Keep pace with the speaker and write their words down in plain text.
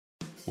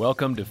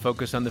Welcome to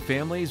Focus on the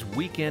Family's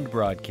weekend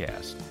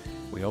broadcast.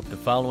 We hope the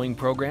following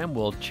program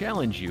will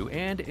challenge you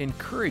and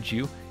encourage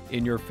you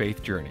in your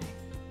faith journey.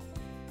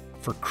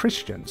 For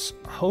Christians,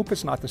 hope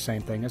is not the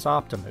same thing as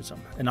optimism.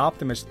 An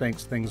optimist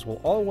thinks things will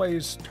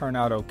always turn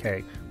out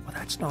okay. Well,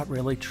 that's not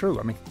really true.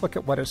 I mean, look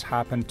at what has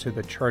happened to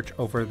the church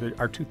over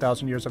our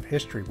 2,000 years of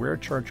history. We're a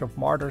church of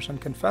martyrs and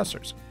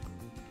confessors.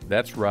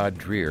 That's Rod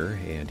Dreher,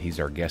 and he's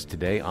our guest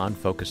today on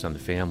Focus on the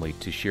Family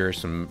to share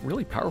some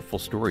really powerful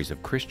stories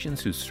of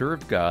Christians who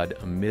served God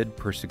amid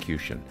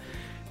persecution.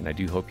 And I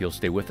do hope you'll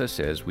stay with us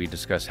as we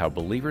discuss how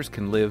believers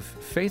can live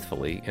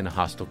faithfully in a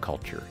hostile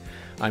culture.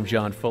 I'm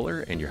John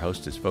Fuller, and your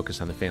host is Focus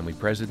on the Family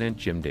President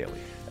Jim Daly.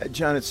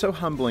 John, it's so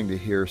humbling to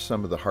hear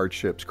some of the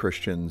hardships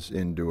Christians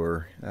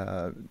endure,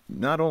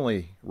 not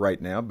only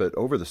right now, but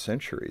over the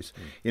centuries.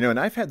 You know, and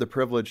I've had the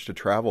privilege to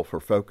travel for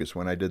Focus.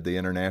 When I did the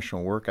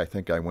international work, I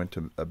think I went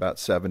to about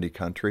 70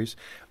 countries.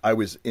 I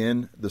was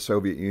in the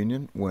Soviet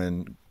Union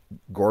when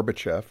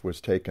Gorbachev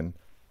was taken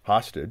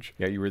hostage.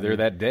 Yeah, you were there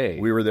that day.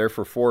 We were there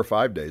for 4 or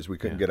 5 days. We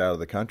couldn't get out of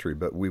the country,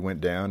 but we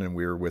went down and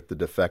we were with the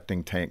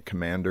defecting tank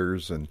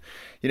commanders. And,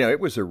 you know, it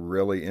was a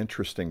really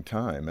interesting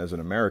time as an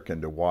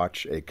American to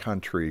watch a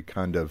country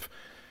kind of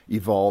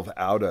evolve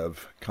out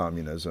of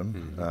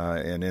communism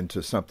and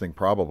into something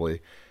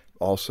probably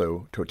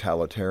also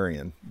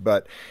totalitarian.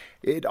 But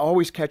it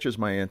always catches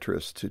my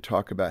interest to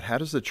talk about how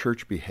does the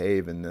church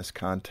behave in this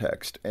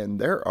context. And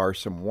there are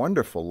some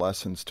wonderful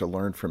lessons to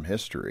learn from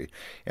history.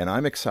 And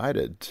I'm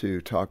excited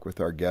to talk with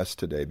our guest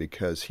today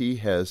because he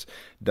has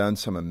done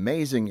some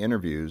amazing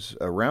interviews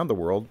around the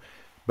world,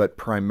 but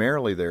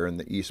primarily there in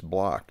the East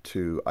Bloc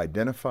to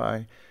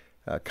identify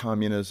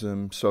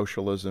communism,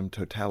 socialism,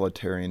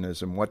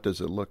 totalitarianism. What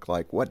does it look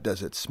like? What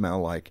does it smell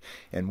like?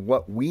 And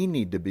what we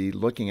need to be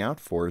looking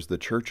out for is the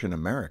church in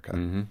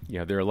America.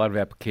 Yeah, there are a lot of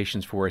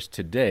applications for us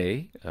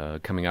today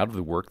coming out of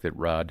the work that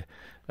Rod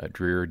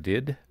Dreher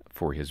did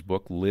for his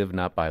book, Live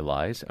Not by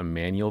Lies, A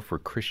Manual for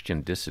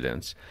Christian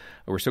Dissidents.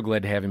 We're so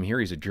glad to have him here.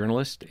 He's a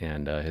journalist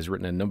and has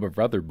written a number of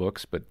other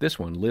books, but this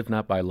one, Live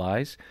Not by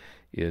Lies,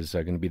 is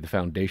going to be the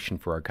foundation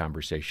for our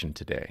conversation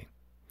today.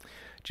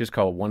 Just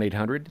call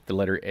 1-800, the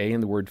letter A in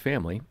the word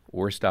family,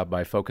 or stop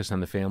by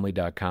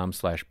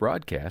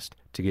focusonthefamily.com/broadcast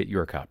to get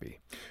your copy.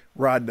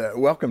 Rod,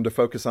 welcome to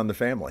Focus on the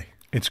Family.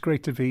 It's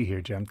great to be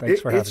here, Jim.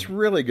 Thanks for having me. It's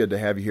really good to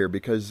have you here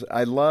because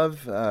I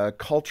love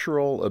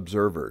cultural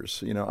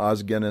observers. You know,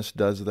 Os Guinness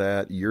does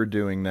that. You're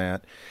doing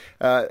that.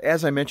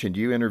 As I mentioned,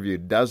 you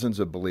interviewed dozens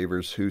of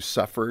believers who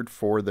suffered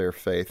for their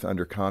faith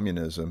under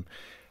communism.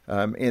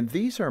 And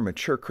these are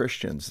mature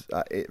Christians.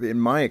 In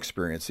my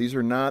experience, these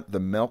are not the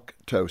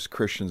milquetoast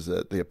Christians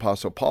that the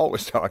Apostle Paul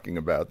was talking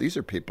about. These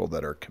are people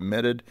that are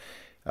committed.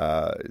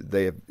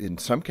 They have, in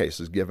some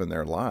cases, given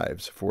their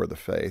lives for the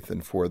faith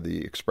and for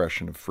the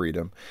expression of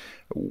freedom.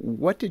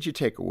 What did you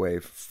take away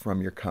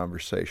from your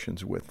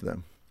conversations with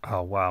them?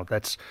 Oh, wow.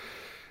 That's,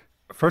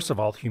 first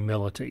of all,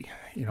 humility.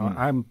 You know,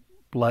 I'm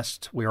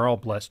blessed, we are all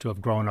blessed to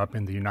have grown up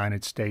in the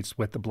United States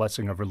with the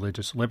blessing of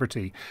religious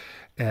liberty.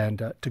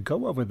 And to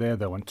go over there,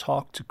 though, and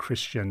talk to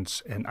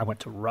Christians, and I went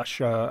to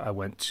Russia, I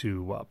went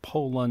to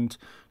Poland,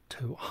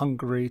 to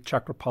Hungary,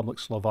 Czech Republic,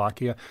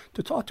 Slovakia,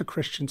 to talk to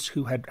Christians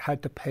who had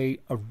had to pay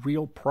a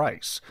real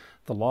price,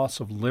 the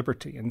loss of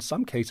liberty, in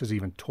some cases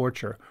even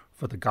torture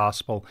for the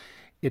gospel.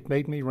 It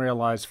made me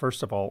realize,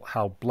 first of all,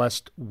 how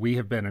blessed we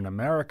have been in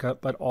America,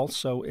 but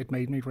also it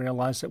made me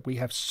realize that we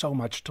have so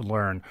much to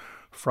learn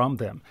from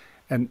them.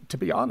 And to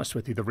be honest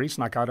with you, the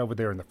reason I got over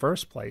there in the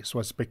first place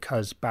was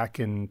because back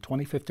in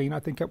 2015, I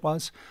think it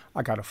was,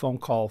 I got a phone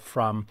call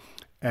from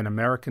an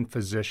American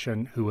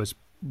physician who was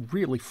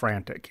really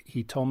frantic.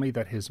 He told me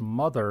that his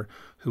mother,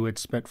 who had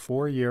spent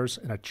 4 years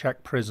in a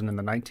Czech prison in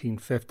the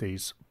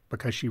 1950s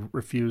because she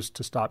refused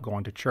to stop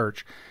going to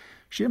church,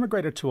 she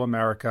immigrated to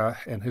America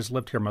and has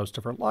lived here most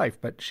of her life.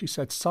 But she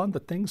said, son, the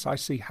things I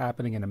see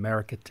happening in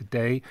America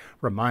today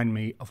remind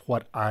me of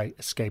what I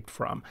escaped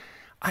from.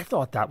 I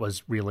thought that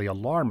was really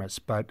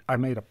alarmist, but I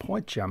made a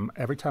point, Jim,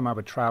 every time I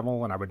would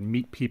travel and I would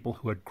meet people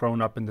who had grown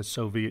up in the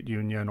Soviet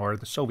Union or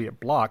the Soviet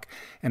bloc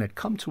and had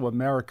come to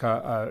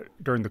America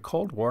during the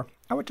Cold War,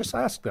 I would just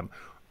ask them,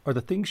 are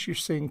the things you're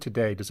seeing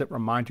today, does it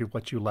remind you of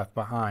what you left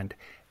behind?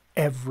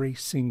 Every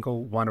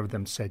single one of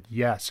them said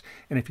yes.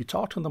 And if you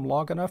talk to them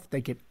long enough,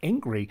 they get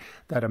angry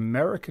that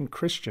American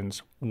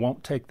Christians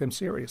won't take them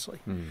seriously.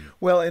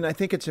 Well, and I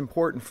think it's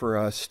important for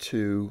us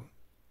to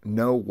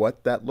know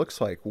what that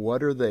looks like.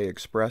 What are they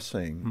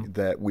expressing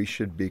that we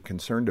should be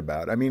concerned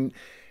about? I mean,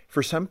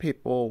 for some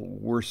people,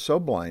 we're so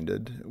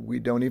blinded, we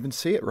don't even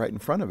see it right in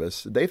front of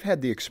us. They've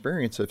had the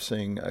experience of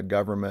seeing a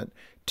government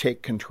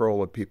take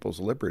control of people's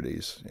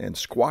liberties and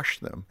squash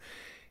them.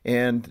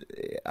 And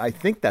I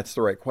think that's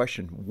the right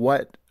question.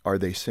 What are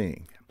they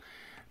seeing?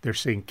 They're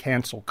seeing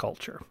cancel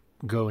culture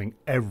going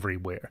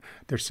everywhere.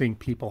 They're seeing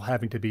people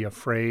having to be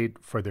afraid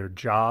for their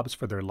jobs,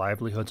 for their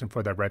livelihoods, and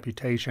for their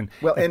reputation.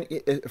 Well, and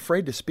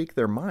afraid to speak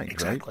their mind,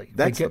 exactly. Right?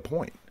 That's the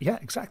point. Yeah,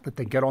 exactly.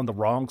 They get on the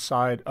wrong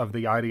side of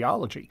the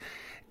ideology.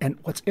 And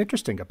what's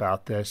interesting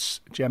about this,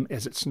 Jim,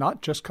 is it's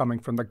not just coming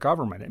from the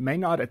government. It may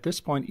not at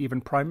this point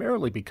even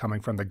primarily be coming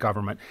from the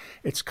government.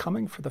 It's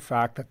coming from the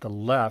fact that the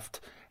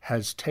left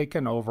has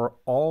taken over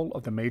all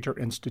of the major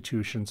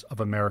institutions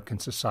of American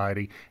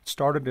society. It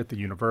started at the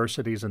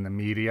universities and the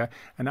media,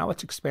 and now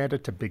it's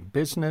expanded to big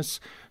business,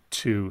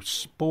 to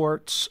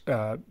sports,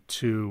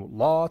 to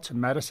law, to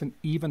medicine,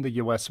 even the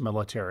U.S.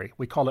 military.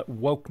 We call it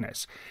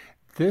wokeness.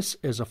 This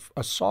is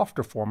a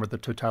softer form of the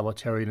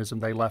totalitarianism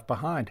they left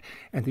behind.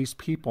 And these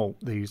people,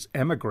 these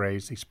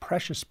emigres, these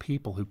precious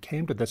people who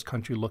came to this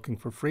country looking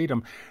for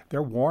freedom,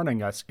 they're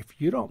warning us,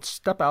 if you don't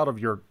step out of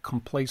your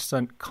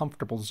complacent,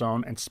 comfortable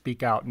zone and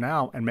speak out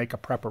now and make a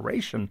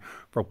preparation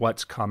for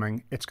what's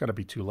coming, it's going to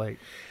be too late.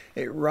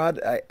 Hey, Rod,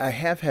 I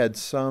have had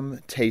some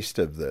taste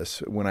of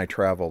this when I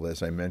traveled,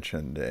 as I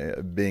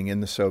mentioned, being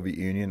in the Soviet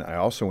Union. I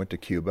also went to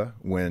Cuba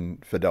when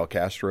Fidel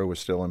Castro was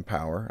still in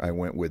power. I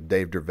went with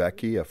Dave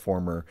Dravecky, a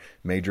former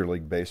Major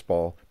League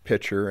Baseball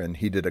pitcher, and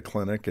he did a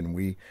clinic, and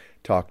we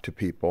talked to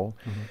people.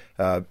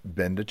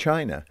 Been to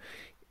China.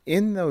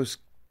 In those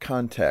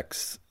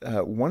contexts,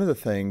 one of the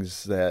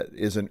things that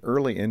is an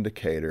early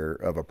indicator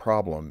of a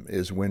problem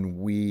is when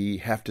we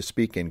have to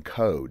speak in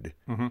code.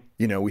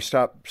 You know, we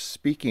stop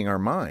speaking our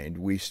mind.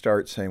 We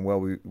start saying, well,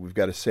 we've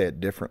got to say it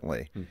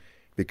differently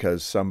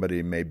because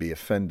somebody may be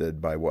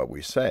offended by what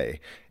we say.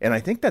 And I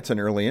think that's an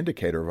early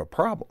indicator of a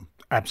problem.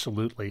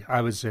 Absolutely.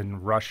 I was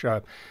in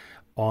Russia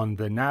on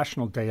the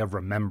National Day of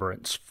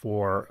Remembrance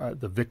for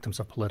the victims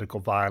of political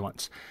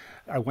violence.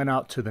 I went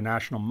out to the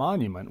National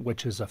Monument,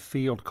 which is a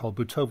field called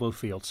Butovo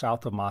Field,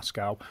 south of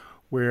Moscow,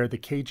 where the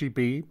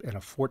KGB, in a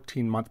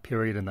 14-month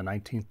period in the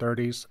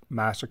 1930s,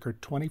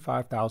 massacred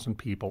 25,000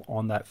 people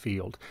on that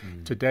field.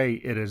 Today,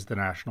 it is the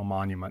National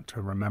Monument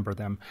to remember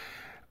them.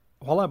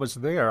 While I was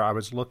there, I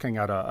was looking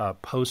at a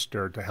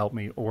poster to help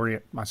me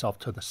orient myself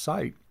to the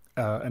site.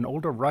 An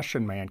older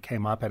Russian man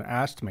came up and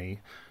asked me,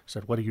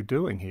 said, "What are you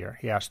doing here?"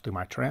 He asked through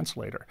my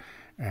translator.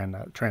 And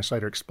the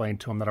translator explained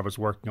to him that I was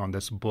working on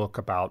this book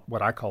about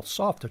what I call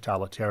soft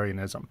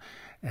totalitarianism.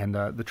 And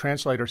the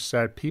translator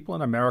said, people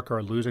in America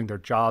are losing their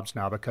jobs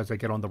now because they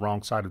get on the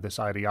wrong side of this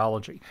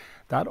ideology.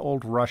 That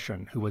old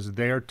Russian who was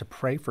there to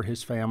pray for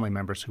his family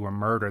members who were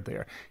murdered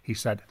there, he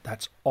said,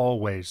 that's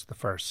always the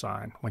first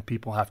sign when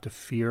people have to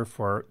fear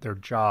for their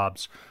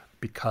jobs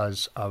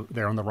because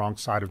they're on the wrong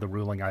side of the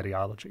ruling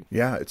ideology.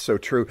 Yeah, it's so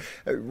true.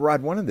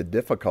 Rod, one of the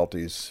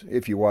difficulties,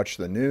 if you watch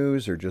the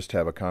news or just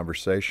have a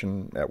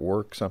conversation at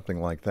work,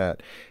 something like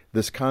that,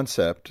 this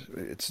concept,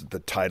 it's the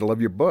title of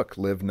your book,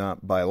 Live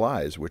Not by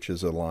Lies, which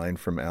is a line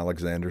from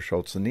Alexander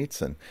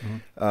Solzhenitsyn.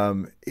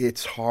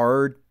 It's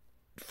hard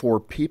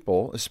for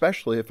people,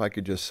 especially if I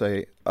could just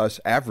say us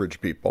average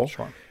people,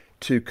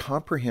 to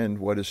comprehend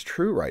what is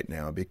true right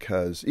now,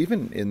 because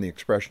even in the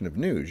expression of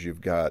news,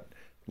 you've got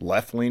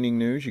left-leaning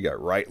news, you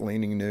got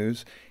right-leaning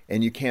news,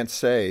 and you can't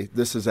say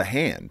this is a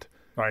hand.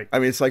 Right. I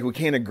mean, it's like we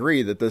can't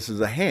agree that this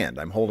is a hand.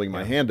 I'm holding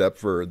my hand up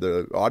for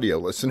the audio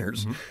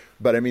listeners.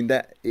 But I mean,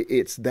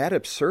 it's that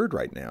absurd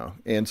right now.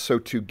 And so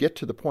to get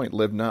to the point,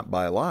 live not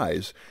by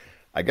lies,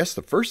 I guess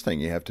the first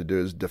thing you have to do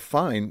is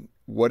define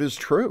what is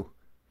true.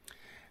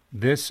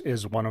 This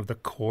is one of the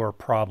core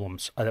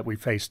problems that we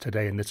face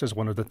today, and this is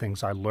one of the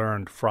things I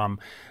learned from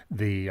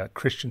the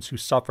Christians who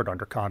suffered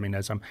under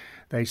communism.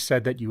 They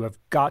said that you have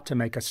got to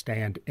make a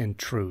stand in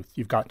truth.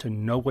 You've got to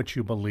know what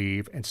you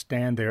believe and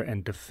stand there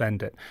and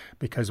defend it,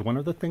 because one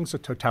of the things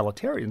that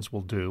totalitarians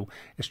will do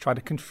is try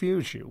to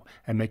confuse you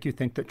and make you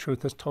think that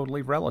truth is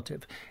totally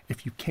relative.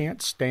 If you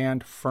can't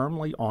stand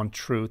firmly on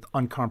truth,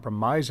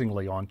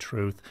 uncompromisingly on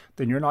truth,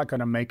 then you're not going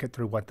to make it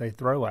through what they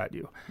throw at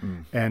you.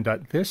 And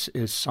this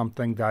is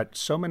something that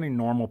so many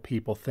normal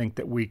people think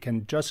that we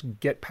can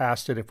just get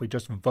past it if we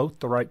just vote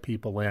the right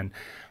people in.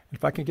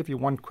 If I can give you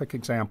one quick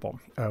example,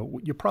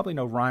 you probably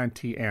know Ryan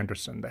T.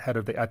 Anderson, the head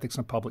of the Ethics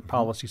and Public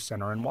Policy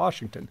Center in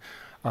Washington,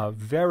 a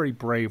very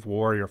brave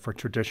warrior for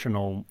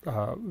traditional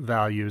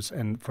values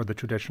and for the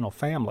traditional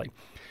family.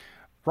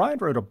 Ryan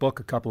wrote a book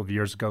a couple of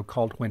years ago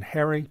called When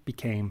Harry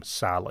Became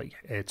Sally.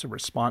 It's a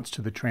response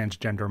to the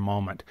transgender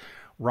moment.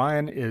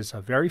 Ryan is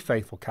a very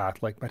faithful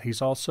Catholic, but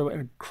he's also an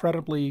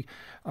incredibly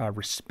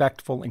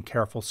respectful and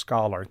careful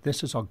scholar.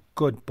 This is a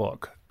good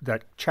book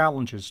that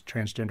challenges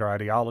transgender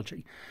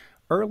ideology.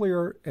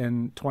 Earlier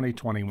in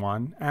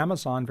 2021,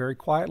 Amazon very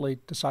quietly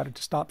decided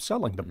to stop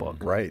selling the book.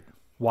 Right.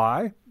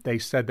 Why? They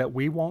said that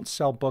we won't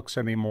sell books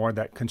anymore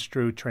that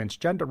construe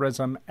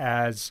transgenderism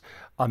as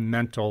a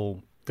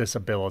mental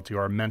disability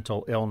or a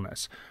mental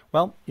illness.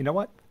 Well, you know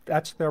what?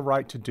 That's their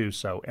right to do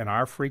so. In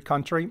our free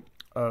country,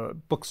 a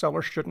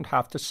bookseller shouldn't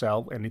have to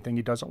sell anything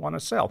he doesn't want to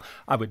sell.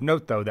 I would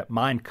note, though, that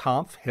Mein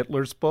Kampf,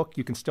 Hitler's book,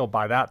 you can still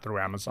buy that through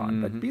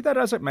Amazon. But be that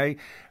as it may,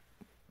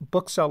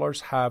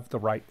 booksellers have the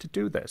right to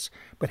do this.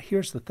 But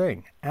here's the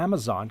thing.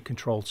 Amazon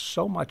controls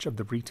so much of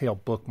the retail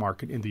book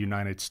market in the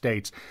United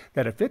States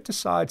that if it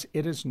decides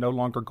it is no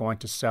longer going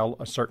to sell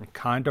a certain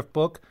kind of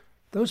book,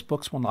 those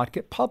books will not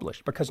get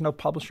published because no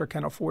publisher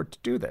can afford to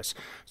do this.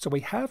 So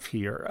we have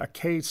here a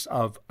case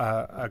of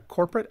a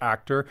corporate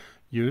actor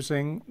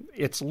using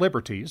its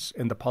liberties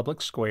in the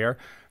public square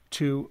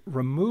to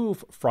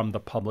remove from the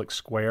public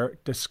square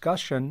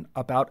discussion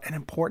about an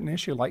important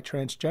issue like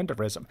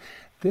transgenderism.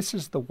 This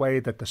is the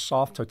way that the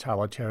soft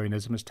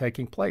totalitarianism is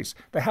taking place.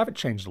 They haven't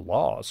changed the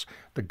laws.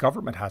 The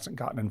government hasn't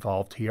gotten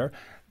involved here.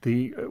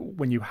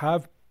 When you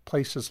have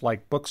places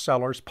like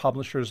booksellers,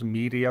 publishers,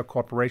 media,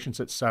 corporations,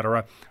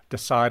 etc.,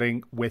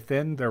 deciding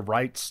within their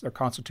rights, their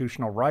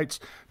constitutional rights,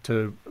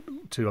 to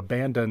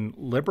abandon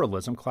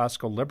liberalism,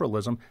 classical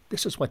liberalism,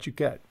 this is what you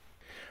get.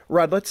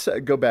 Rod, let's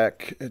go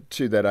back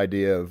to that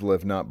idea of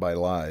live not by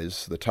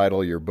lies, the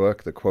title of your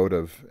book, the quote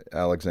of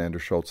Alexander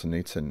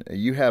Solzhenitsyn.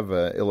 You have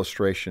an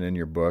illustration in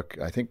your book,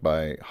 I think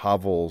by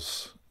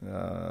Havel's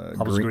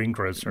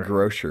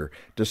Greengrocer.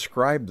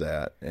 Describe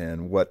that,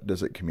 and what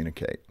does it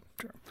communicate?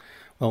 Sure.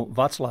 Well,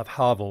 Václav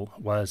Havel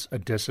was a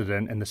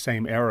dissident in the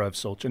same era of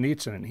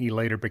Solzhenitsyn, and he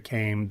later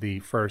became the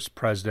first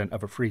president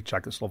of a free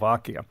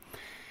Czechoslovakia.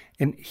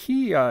 And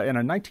he, in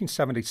a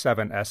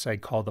 1977 essay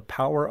called The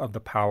Power of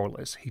the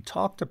Powerless, he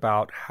talked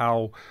about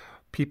how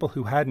people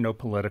who had no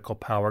political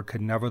power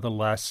could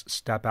nevertheless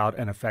step out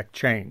and effect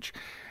change.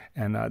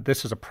 And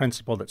this is a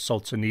principle that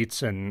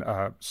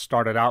Solzhenitsyn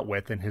started out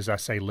with in his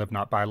essay, Live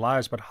Not by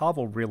Lies, but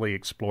Havel really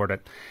explored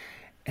it.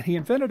 And he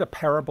invented a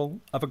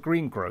parable of a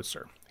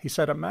greengrocer. He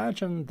said,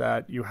 imagine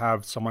that you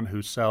have someone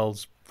who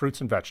sells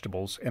fruits and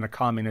vegetables in a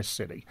communist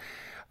city.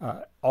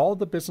 All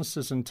the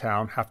businesses in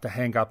town have to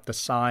hang up the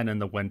sign in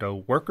the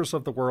window, Workers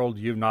of the World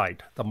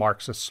Unite, the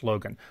Marxist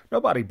slogan.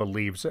 Nobody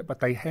believes it, but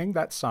they hang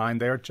that sign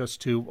there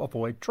just to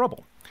avoid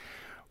trouble.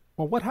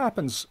 Well, what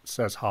happens,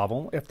 says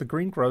Havel, if the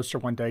greengrocer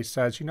one day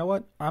says, you know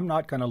what, I'm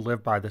not going to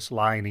live by this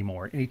lie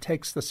anymore, and he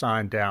takes the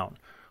sign down?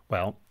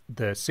 Well,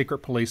 the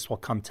secret police will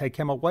come take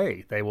him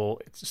away. They will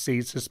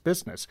seize his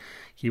business.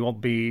 He will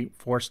be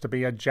forced to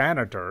be a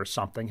janitor or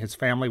something. His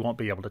family won't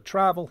be able to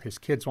travel. His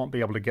kids won't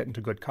be able to get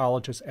into good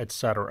colleges,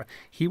 etc.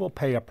 He will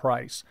pay a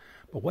price.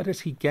 But what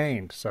has he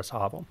gained, says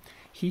Havel?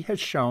 He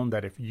has shown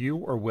that if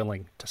you are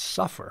willing to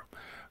suffer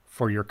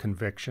for your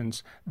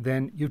convictions,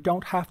 then you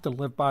don't have to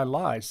live by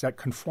lies, that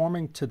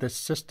conforming to this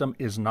system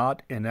is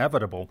not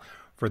inevitable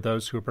for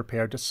those who are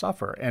prepared to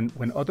suffer. And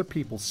when other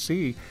people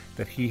see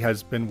that he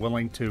has been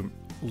willing to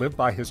live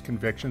by his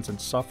convictions and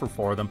suffer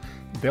for them,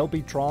 they'll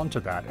be drawn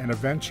to that, and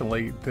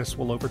eventually this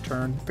will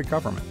overturn the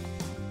government.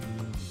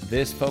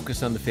 This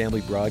Focus on the Family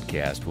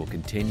broadcast will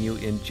continue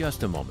in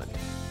just a moment.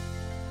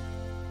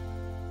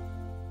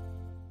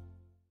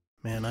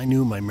 Man, I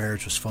knew my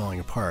marriage was falling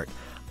apart.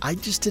 I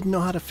just didn't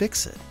know how to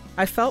fix it.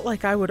 I felt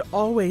like I would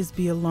always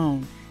be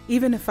alone,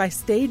 even if I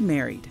stayed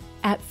married.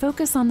 At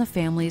Focus on the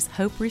Family's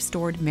Hope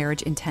Restored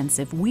Marriage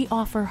Intensive, we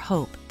offer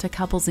hope to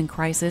couples in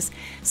crisis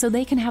so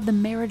they can have the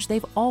marriage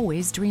they've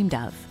always dreamed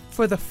of.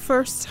 For the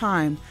first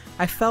time,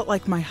 I felt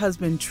like my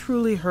husband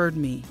truly heard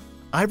me.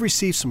 I've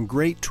received some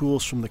great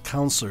tools from the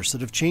counselors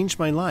that have changed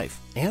my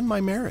life and my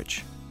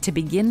marriage. To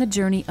begin the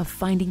journey of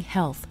finding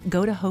health,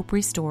 go to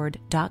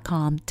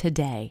hoperestored.com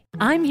today.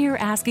 I'm here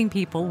asking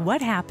people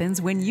what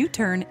happens when you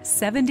turn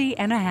 70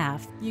 and a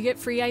half. You get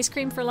free ice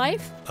cream for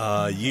life?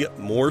 You get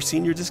more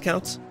senior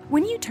discounts?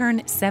 When you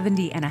turn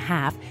 70 and a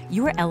half,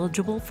 you're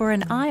eligible for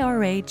an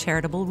IRA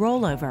charitable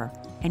rollover,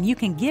 and you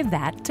can give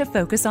that to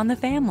Focus on the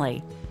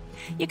Family.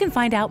 You can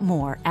find out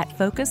more at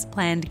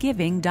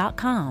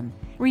FocusPlannedGiving.com.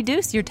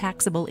 Reduce your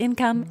taxable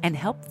income and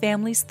help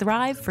families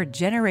thrive for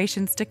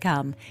generations to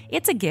come.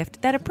 It's a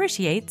gift that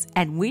appreciates,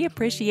 and we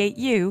appreciate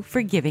you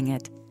for giving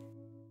it.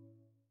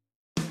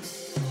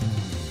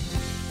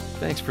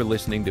 Thanks for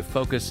listening to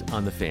Focus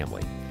on the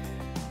Family.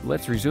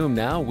 Let's resume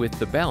now with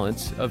the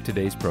balance of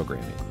today's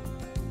programming.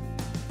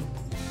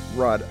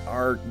 Rod,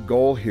 our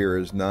goal here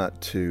is not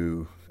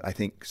to, I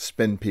think,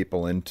 spin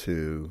people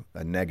into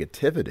a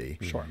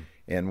negativity. Sure.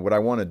 And what I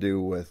want to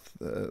do with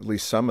at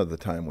least some of the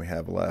time we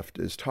have left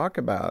is talk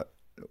about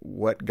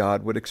what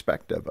God would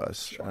expect of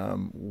us, sure.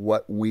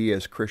 What we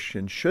as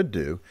Christians should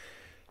do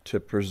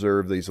to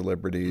preserve these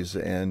liberties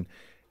and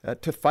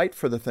to fight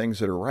for the things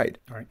that are right.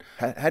 Right.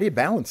 How do you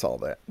balance all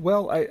that?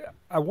 Well,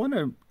 I want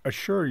to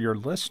assure your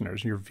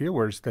listeners, your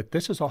viewers, that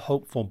this is a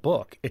hopeful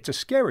book. It's a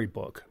scary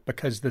book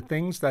because the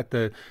things that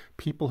the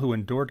people who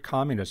endured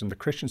communism, the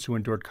Christians who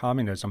endured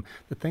communism,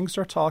 the things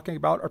they're talking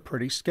about are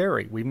pretty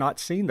scary. We've not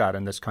seen that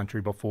in this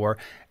country before,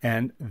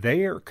 and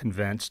they are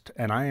convinced,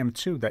 and I am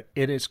too, that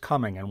it is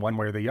coming in one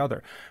way or the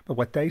other. But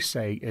what they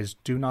say is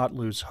do not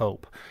lose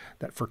hope.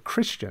 That for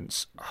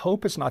Christians,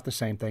 hope is not the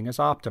same thing as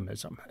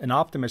optimism. An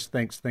optimist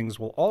thinks things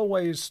will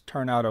always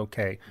turn out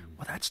okay.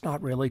 Well, that's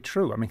not really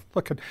true. I mean,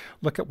 look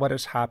at what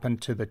has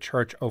happened to the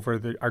church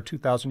over our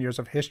 2,000 years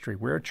of history.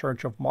 We're a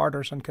church of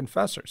martyrs and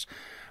confessors.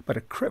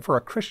 But for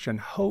a Christian,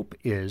 hope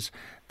is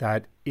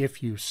that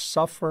if you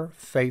suffer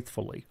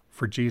faithfully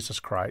for Jesus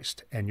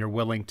Christ and you're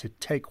willing to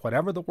take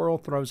whatever the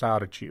world throws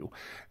out at you,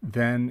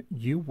 then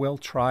you will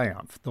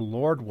triumph. The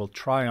Lord will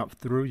triumph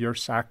through your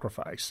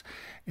sacrifice.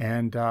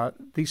 And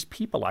these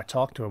people I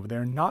talked to over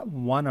there, not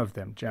one of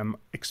them, Jim,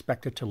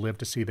 expected to live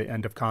to see the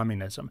end of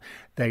communism.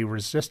 They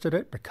resisted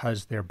it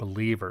because they're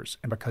believers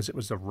and because it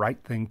was the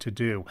right thing to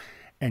do.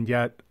 And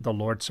yet the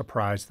Lord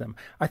surprised them.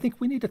 I think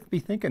we need to be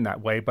thinking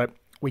that way, but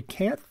we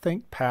can't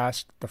think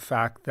past the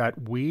fact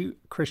that we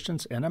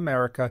Christians in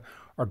America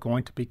are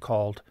going to be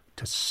called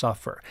to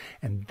suffer.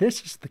 And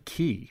this is the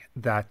key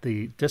that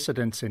the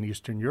dissidents in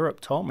Eastern Europe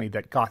told me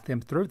that got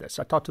them through this.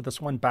 I talked to this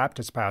one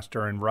Baptist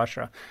pastor in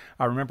Russia.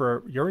 I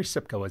remember Yuri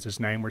Sipko is his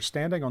name. We're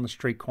standing on the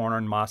street corner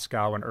in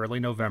Moscow in early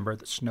November.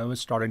 The snow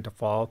is starting to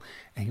fall.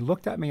 And he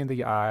looked at me in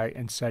the eye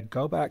and said,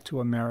 "Go back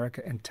to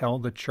America and tell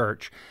the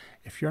church,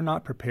 if you're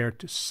not prepared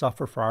to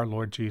suffer for our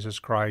Lord Jesus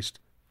Christ,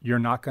 you're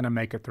not going to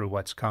make it through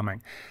what's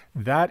coming."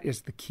 That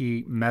is the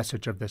key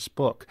message of this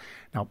book.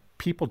 Now,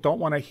 people don't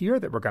want to hear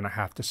that we're going to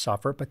have to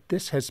suffer, but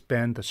this has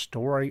been the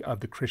story of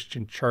the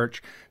Christian church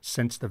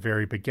since the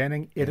very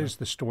beginning. It is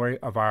the story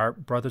of our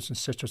brothers and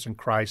sisters in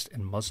Christ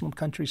in Muslim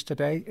countries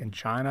today, in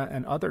China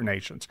and other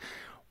nations.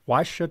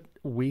 Why should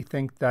we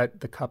think that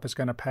the cup is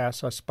going to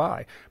pass us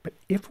by? But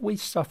if we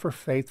suffer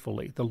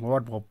faithfully, the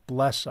Lord will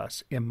bless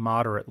us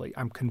immoderately.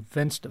 I'm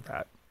convinced of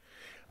that.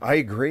 I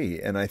agree,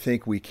 and I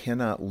think we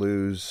cannot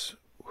lose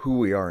who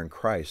we are in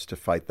Christ to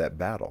fight that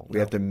battle. We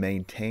have to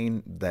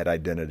maintain that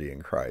identity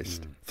in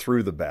Christ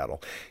through the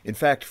battle. In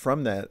fact,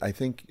 from that, I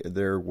think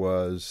there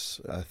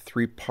was a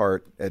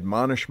 3-part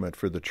admonishment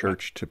for the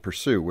church to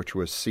pursue, which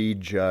was see,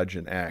 judge,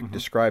 and act.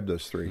 Describe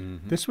those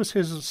 3. This was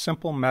his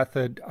simple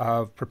method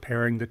of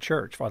preparing the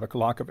church, Father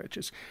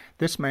Kolakovich's.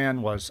 This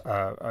man was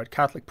a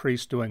Catholic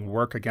priest doing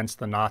work against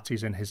the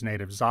Nazis in his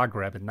native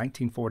Zagreb in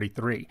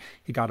 1943.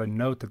 He got a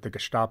note that the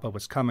Gestapo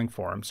was coming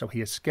for him, so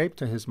he escaped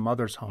to his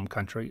mother's home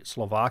country,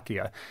 Slovakia,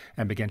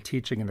 and began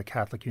teaching in the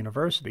Catholic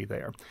university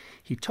there.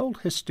 He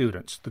told his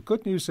students, the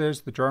good news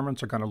is the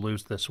Germans are going to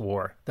lose this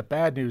war. The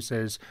bad news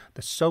is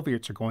the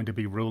Soviets are going to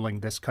be ruling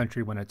this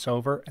country when it's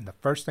over, and the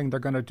first thing they're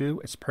going to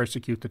do is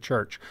persecute the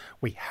church.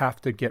 We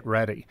have to get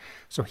ready.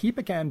 So he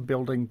began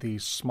building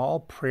these small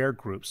prayer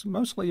groups,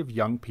 mostly of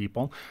young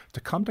people,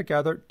 to come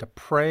together to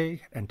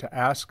pray and to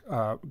ask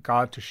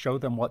God to show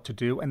them what to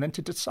do, and then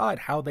to decide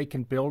how they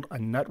can build a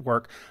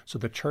network so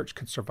the church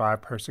could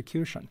survive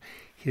persecution.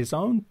 His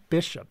own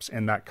bishops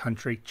in that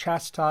country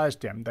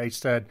chastised him. They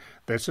said,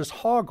 "This is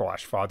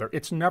hogwash, Father.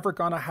 It's never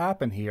going to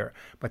happen here."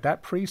 But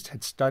that priest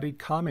had studied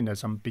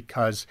communism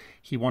because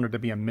he wanted to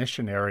be a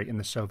missionary in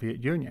the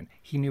Soviet Union.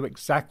 He knew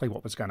exactly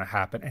what was going to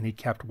happen, and he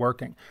kept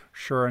working.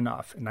 Sure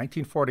enough, in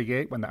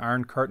 1948, when the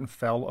Iron Curtain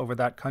fell over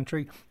that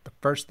country, the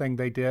first thing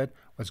they did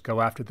was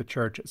go after the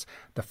churches.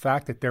 The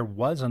fact that there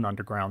was an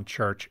underground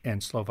church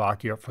in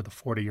Slovakia for the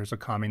 40 years of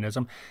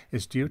communism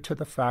is due to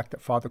the fact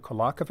that Father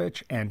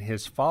Kolakovich and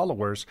his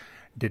followers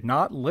did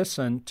not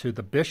listen to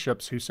the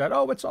bishops who said,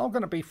 "Oh, it's all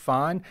going to be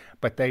fine,"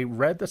 but they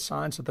read the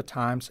signs of the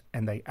times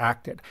and they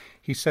acted.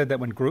 He said that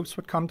when groups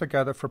would come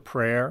together for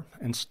prayer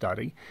and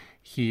study,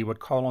 he would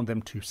call on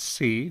them to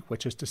see,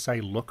 which is to say,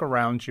 look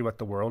around you at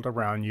the world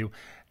around you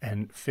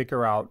and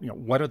figure out,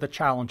 what are the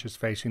challenges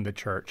facing the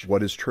church?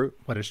 What is true?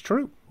 What is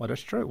true? What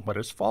is true? What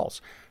is false?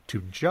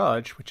 To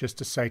judge, which is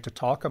to say, to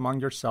talk among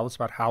yourselves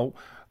about how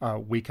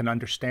we can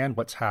understand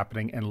what's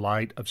happening in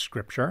light of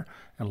Scripture,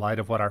 in light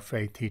of what our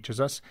faith teaches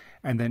us.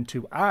 And then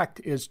to act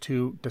is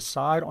to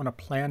decide on a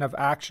plan of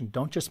action.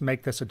 Don't just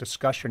make this a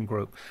discussion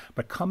group,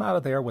 but come out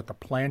of there with a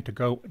plan to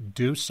go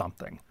do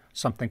something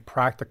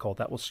practical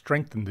that will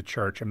strengthen the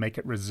church and make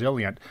it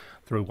resilient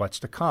through what's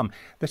to come.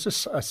 This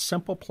is a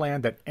simple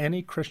plan that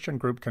any Christian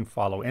group can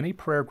follow, any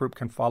prayer group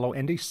can follow,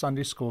 any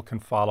Sunday school can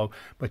follow,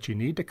 but you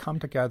need to come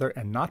together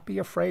and not be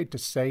afraid to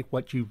say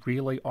what you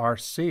really are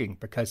seeing,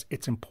 because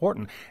it's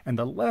important. And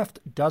the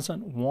left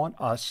doesn't want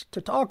us to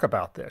talk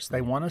about this.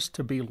 They want us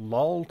to be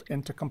lulled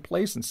into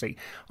complacency.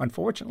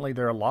 Unfortunately,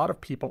 there are a lot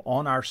of people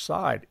on our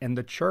side in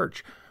the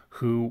church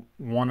who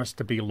want us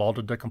to be lulled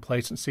into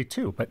complacency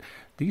too. But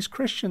these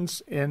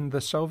Christians in the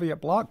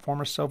Soviet bloc,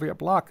 former Soviet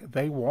bloc,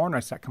 they warn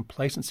us that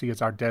complacency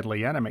is our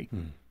deadly enemy.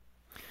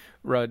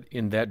 Rod,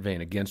 in that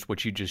vein, against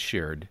what you just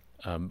shared,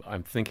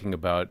 I'm thinking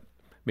about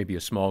maybe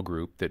a small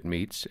group that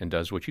meets and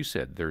does what you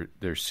said.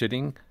 They're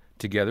sitting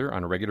together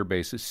on a regular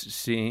basis,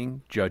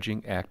 seeing,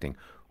 judging, acting.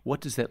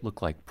 What does that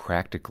look like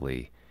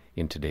practically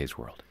in today's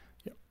world?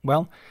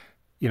 Well,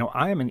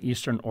 I am an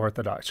Eastern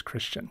Orthodox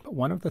Christian, but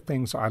one of the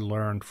things I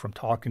learned from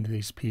talking to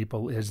these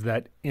people is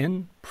that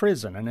in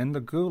prison and in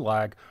the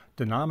Gulag,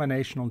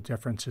 denominational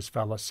differences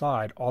fell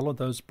aside. All of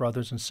those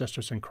brothers and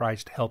sisters in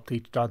Christ helped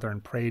each other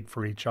and prayed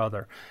for each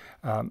other.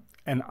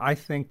 And I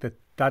think that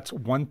that's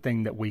one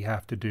thing that we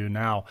have to do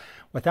now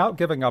without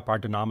giving up our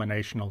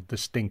denominational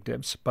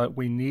distinctives, but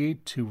we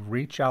need to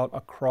reach out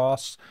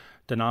across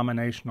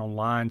denominational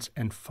lines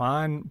and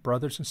find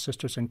brothers and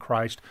sisters in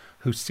Christ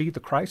who see the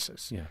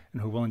crisis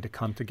and who are willing to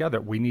come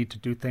together. We need to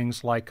do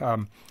things like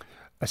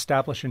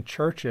establish in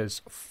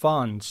churches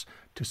funds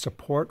to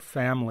support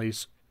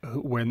families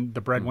when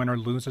the breadwinner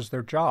loses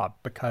their job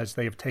because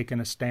they have taken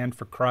a stand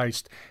for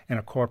Christ in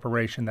a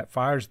corporation that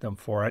fires them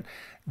for it.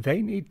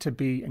 They need to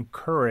be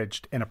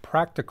encouraged in a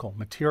practical,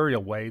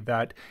 material way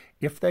that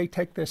if they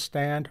take this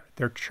stand,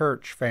 their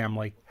church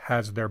family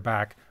has their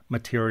back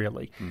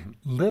materially.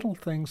 Little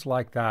things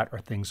like that are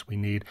things we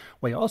need.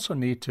 We also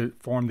need to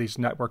form these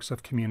networks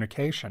of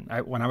communication.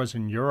 When I was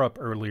in Europe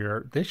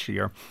earlier this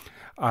year,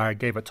 I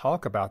gave a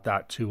talk about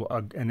that to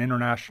an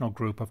international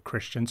group of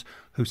Christians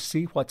who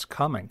see what's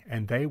coming,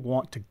 and they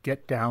want to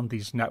get down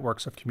these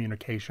networks of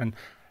communication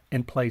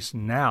in place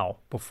now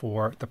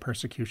before the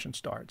persecution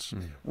starts.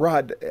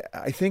 Rod,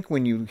 I think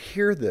when you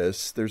hear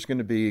this, there's going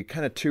to be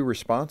kind of two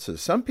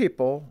responses. Some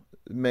people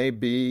may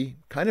be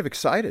kind of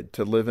excited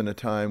to live in a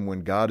time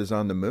when God is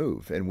on the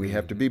move and we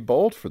have to be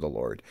bold for the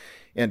Lord.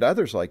 And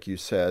others, like you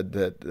said,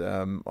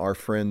 that our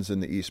friends in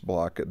the East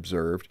Bloc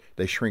observed,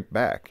 they shrink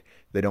back.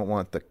 They don't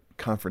want the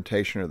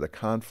confrontation or the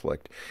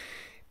conflict.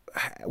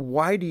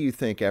 Why do you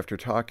think, after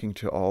talking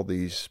to all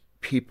these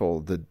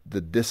people,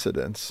 the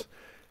dissidents,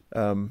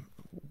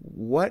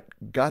 what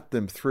got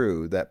them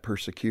through that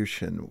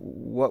persecution?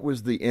 What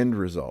was the end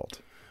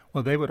result?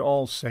 Well, they would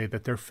all say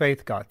that their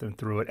faith got them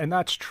through it, and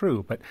that's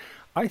true. But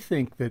I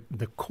think that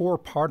the core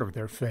part of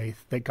their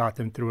faith that got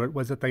them through it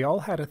was that they all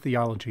had a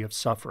theology of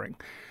suffering.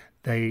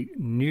 They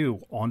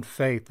knew on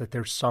faith that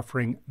their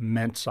suffering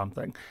meant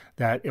something,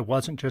 that it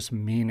wasn't just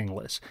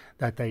meaningless,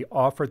 that they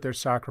offered their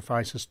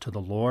sacrifices to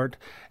the Lord,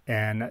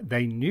 and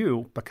they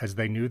knew, because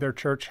they knew their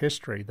church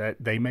history, that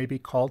they may be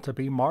called to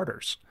be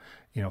martyrs,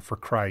 for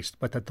Christ,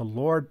 but that the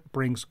Lord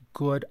brings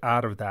good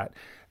out of that.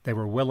 They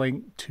were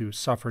willing to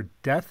suffer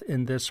death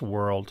in this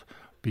world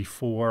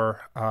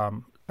before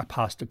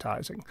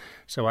apostatizing.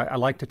 So I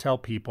like to tell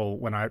people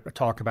when I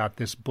talk about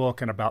this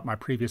book and about my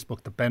previous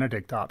book, The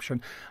Benedict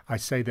Option, I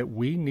say that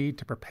we need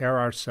to prepare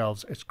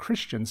ourselves as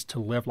Christians to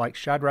live like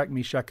Shadrach,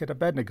 Meshach, and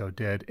Abednego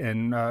did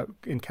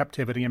in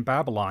captivity in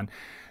Babylon.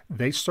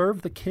 They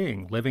served the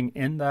king living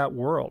in that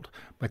world,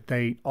 but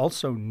they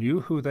also knew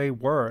who they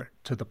were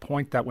to the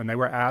point that when they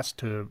were asked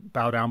to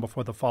bow down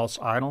before the false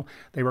idol,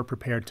 they were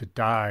prepared to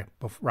die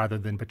rather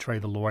than betray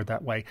the Lord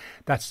that way.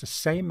 That's the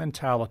same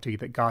mentality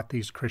that got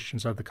these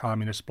Christians of the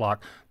communist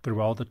bloc through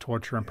all the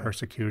torture and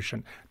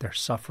persecution. Their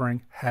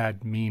suffering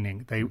had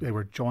meaning. They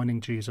were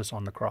joining Jesus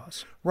on the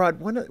cross. Rod,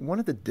 one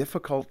of the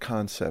difficult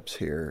concepts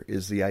here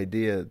is the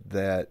idea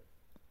that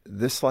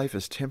this life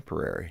is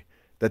temporary,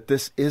 that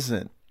this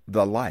isn't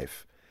the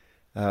life.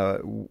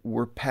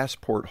 We're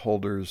passport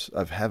holders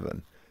of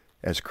heaven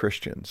as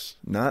Christians,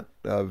 not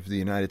of the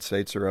United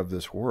States or of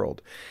this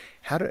world.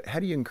 How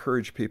do you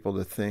encourage people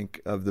to think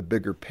of the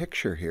bigger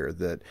picture here,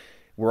 that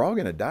we're all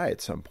going to die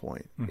at some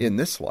point in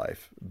this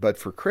life, but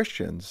for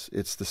Christians,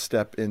 it's the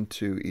step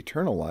into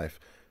eternal life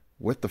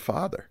with the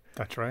Father.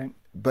 That's right.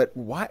 But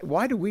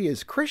why do we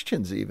as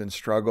Christians even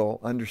struggle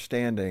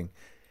understanding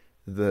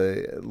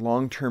the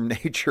long-term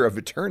nature of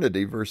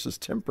eternity versus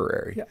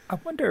temporary? Yeah, I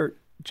wonder,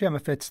 Jim,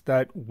 if it's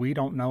that we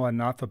don't know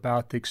enough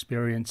about the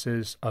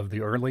experiences of the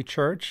early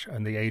church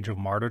and the age of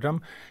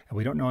martyrdom, and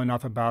we don't know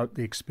enough about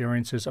the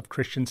experiences of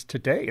Christians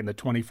today in the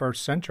 21st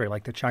century,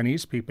 like the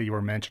Chinese people you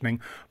were mentioning,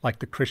 like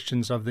the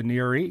Christians of the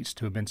Near East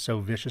who have been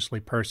so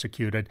viciously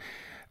persecuted.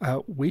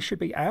 We should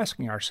be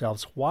asking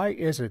ourselves, why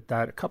is it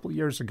that a couple of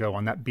years ago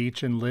on that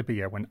beach in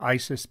Libya, when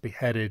ISIS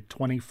beheaded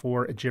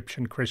 24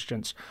 Egyptian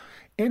Christians,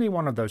 any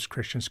one of those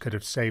Christians could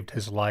have saved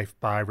his life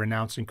by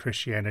renouncing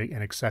Christianity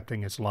and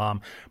accepting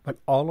Islam, but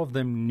all of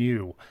them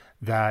knew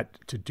that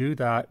to do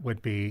that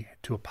would be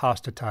to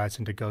apostatize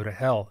and to go to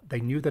hell. They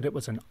knew that it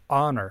was an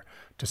honor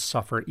to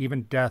suffer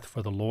even death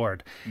for the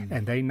Lord.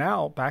 And they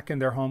now, back in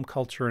their home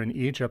culture in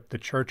Egypt, the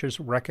churches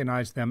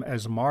recognize them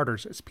as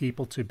martyrs, as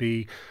people to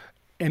be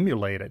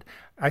emulated.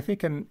 I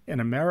think in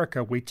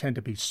America, we tend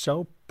to be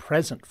so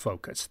present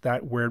focused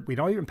that we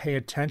don't even pay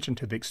attention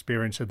to the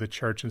experience of the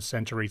church in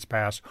centuries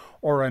past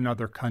or in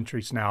other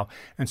countries now.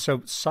 And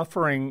so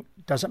suffering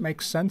doesn't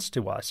make sense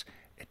to us.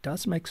 It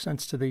does make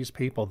sense to these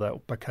people,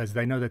 though, because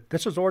they know that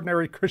this is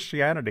ordinary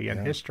Christianity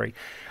in history.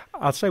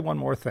 I'll say one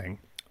more thing.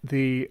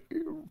 The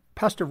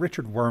Pastor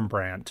Richard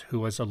Wurmbrand, who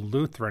was a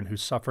Lutheran who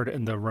suffered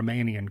in the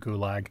Romanian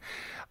Gulag,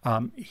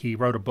 he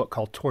wrote a book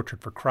called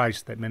Tortured for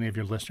Christ that many of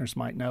your listeners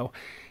might know.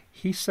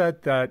 He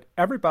said that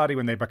everybody,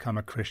 when they become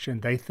a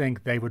Christian, they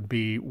think they would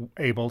be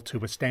able to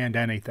withstand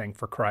anything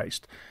for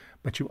Christ.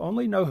 But you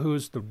only know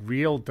who's the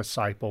real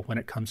disciple when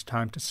it comes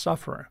time to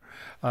suffer.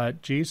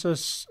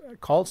 Jesus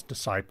calls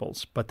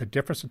disciples, but the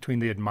difference between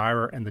the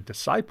admirer and the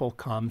disciple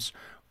comes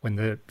when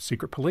the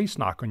secret police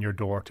knock on your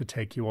door to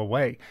take you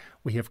away.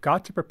 We have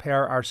got to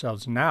prepare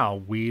ourselves now,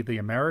 we, the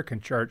American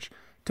church,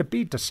 to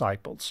be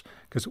disciples,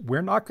 because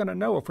we're not going to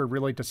know if we're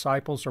really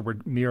disciples or we're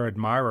mere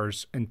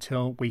admirers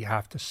until we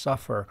have to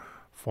suffer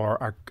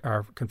for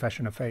our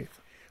confession of faith.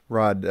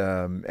 Rod,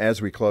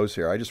 as we close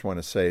here, I just want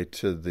to say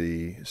to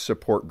the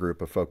support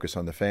group of Focus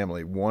on the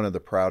Family, one of the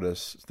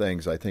proudest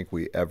things I think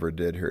we ever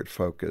did here at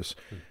Focus,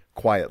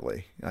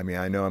 quietly, I mean,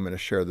 I know I'm going to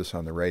share this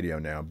on the radio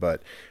now,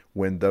 but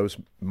when those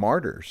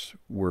martyrs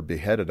were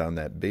beheaded on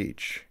that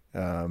beach,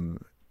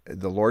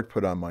 the Lord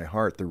put on my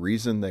heart, the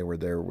reason they were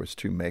there was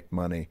to make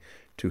money,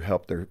 to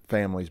help their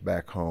families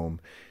back home,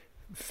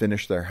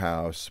 finish their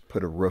house,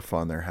 put a roof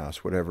on their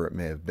house, whatever it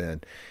may have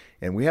been.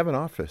 And we have an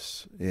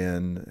office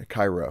in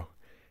Cairo,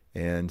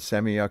 and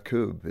Sami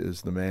Yacoub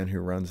is the man who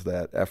runs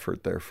that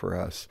effort there for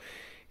us.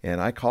 And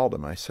I called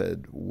him. I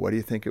said, what do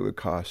you think it would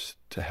cost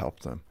to help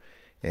them?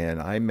 And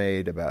I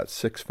made about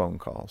 6 phone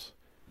calls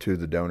to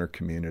the donor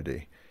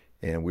community,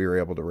 and we were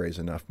able to raise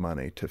enough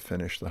money to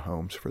finish the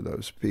homes for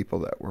those people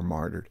that were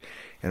martyred.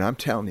 And I'm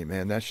telling you,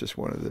 man, that's just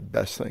one of the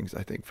best things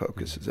I think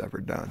Focus has ever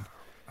done.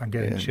 I'm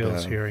getting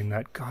chills hearing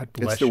that. God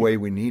bless you. It's the way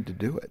we need to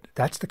do it.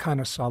 That's the kind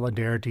of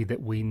solidarity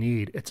that we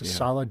need. It's a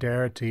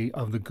solidarity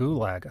of the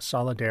Gulag, a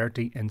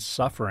solidarity in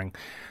suffering.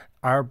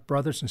 Our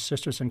brothers and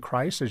sisters in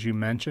Christ, as you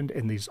mentioned,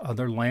 in these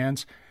other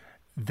lands,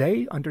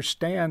 they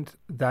understand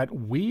that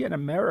we in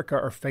America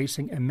are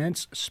facing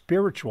immense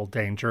spiritual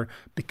danger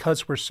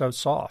because we're so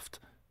soft.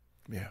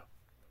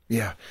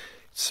 Yeah,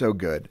 so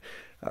good.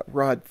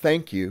 Rod,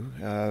 thank you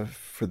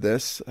for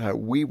this.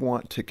 We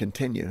want to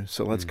continue,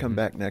 so let's come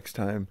back next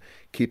time,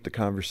 keep the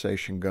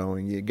conversation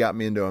going. You got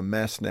me into a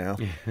mess now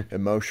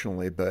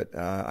emotionally, but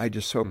I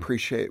just so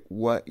appreciate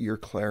what your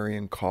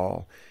clarion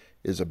call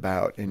is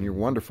about in your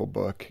wonderful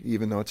book,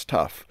 even though it's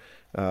tough.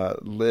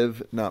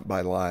 Live Not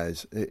by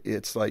Lies.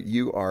 It's like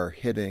you are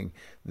hitting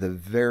the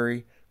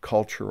very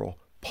cultural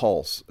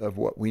pulse of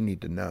what we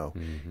need to know,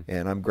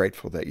 and I'm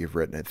grateful that you've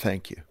written it.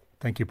 Thank you.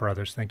 Thank you,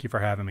 brothers. Thank you for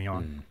having me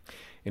on.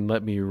 And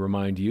let me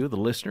remind you, the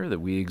listener, that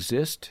we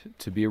exist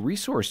to be a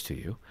resource to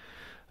you.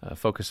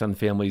 Focus on the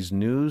Family's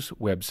news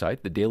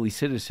website, The Daily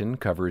Citizen,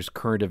 covers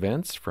current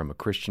events from a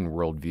Christian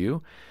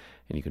worldview.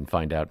 And you can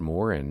find out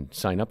more and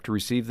sign up to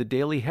receive the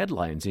daily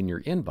headlines in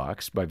your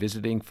inbox by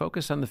visiting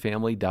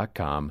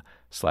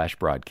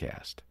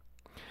focusonthefamily.com/broadcast.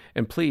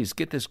 And please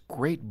get this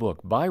great book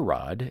by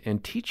Rod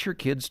and teach your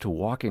kids to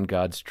walk in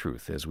God's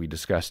truth, as we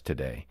discussed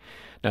today.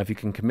 Now, if you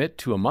can commit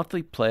to a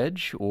monthly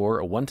pledge or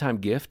a one-time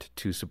gift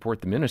to support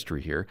the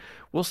ministry here,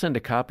 we'll send a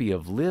copy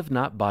of Live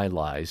Not by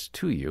Lies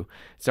to you.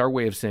 It's our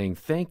way of saying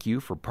thank you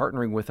for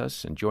partnering with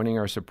us and joining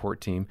our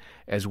support team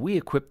as we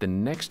equip the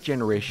next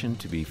generation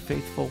to be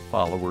faithful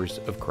followers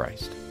of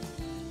Christ.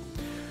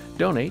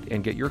 Donate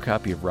and get your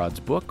copy of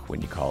Rod's book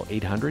when you call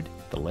 800,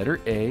 the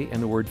letter A,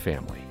 and the word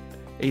family.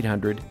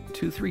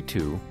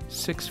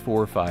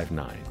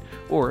 800-232-6459,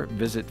 or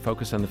visit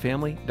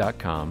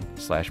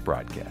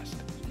focusonthefamily.com/broadcast.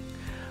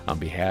 On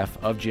behalf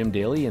of Jim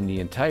Daly and the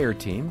entire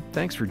team,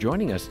 thanks for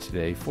joining us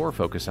today for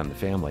Focus on the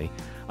Family.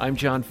 I'm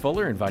John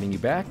Fuller, inviting you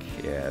back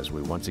as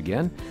we once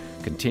again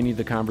continue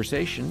the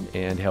conversation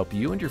and help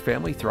you and your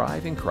family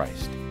thrive in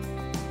Christ.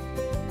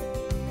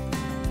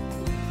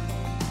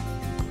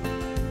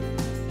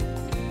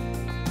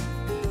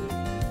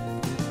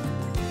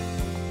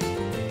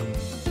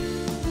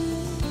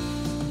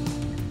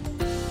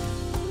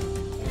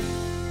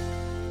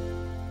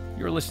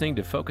 You're listening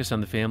to Focus on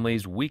the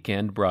Family's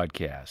weekend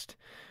broadcast.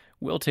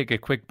 We'll take a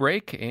quick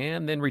break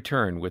and then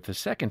return with the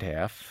second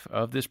half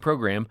of this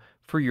program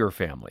for your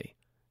family.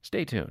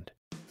 Stay tuned.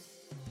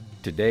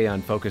 Today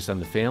on Focus on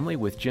the Family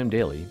with Jim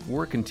Daly,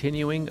 we're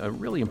continuing a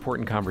really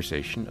important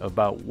conversation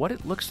about what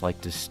it looks like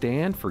to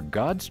stand for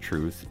God's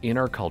truth in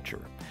our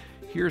culture.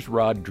 Here's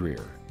Rod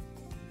Dreher.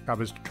 I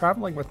was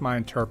traveling with my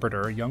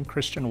interpreter, a young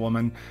Christian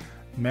woman,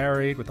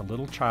 married with a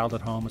little child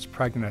at home, was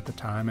pregnant at the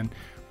time, and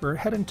we were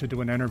heading to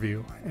do an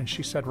interview. And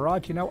she said,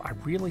 Rod, I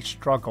really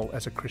struggle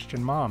as a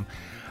Christian mom.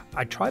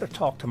 I try to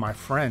talk to my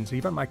friends,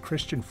 even my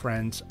Christian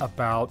friends,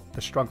 about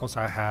the struggles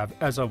I have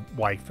as a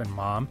wife and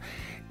mom,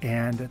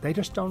 and they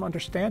just don't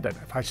understand it.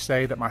 If I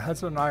say that my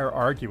husband and I are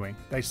arguing,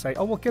 they say,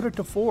 oh, well, get a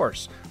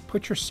divorce.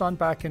 Put your son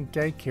back in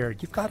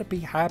daycare. You've got to be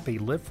happy.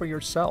 Live for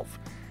yourself.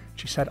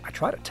 She said, I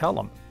try to tell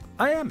them,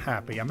 I am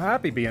happy. I'm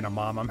happy being a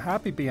mom. I'm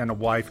happy being a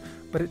wife,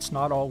 but it's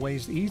not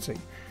always easy.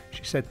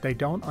 She said they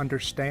don't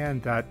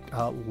understand that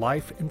a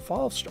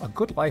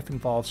good life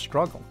involves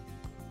struggle.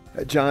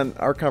 John,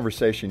 our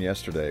conversation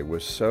yesterday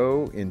was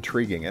so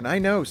intriguing, and I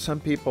know some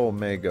people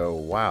may go,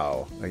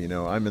 wow,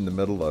 I'm in the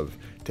middle of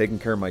taking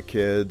care of my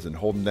kids and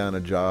holding down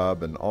a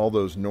job and all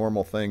those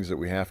normal things that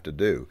we have to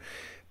do.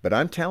 But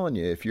I'm telling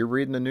you, if you're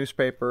reading the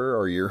newspaper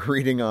or you're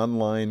reading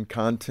online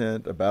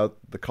content about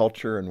the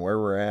culture and where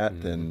we're at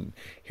and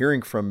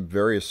hearing from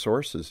various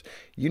sources,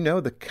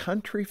 the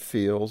country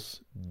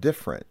feels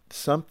different.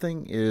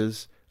 Something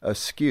is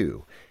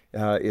askew.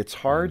 It's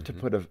hard to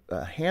put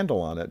a handle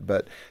on it,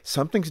 but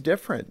something's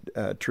different.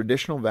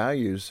 Traditional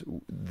values,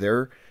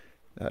 they're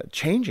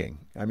changing.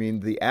 I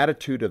mean, the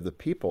attitude of the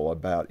people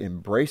about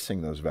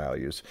embracing those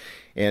values,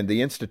 and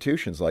the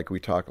institutions, like we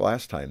talked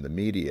last time, the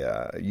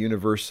media,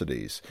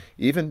 universities,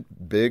 even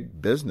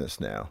big business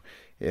now.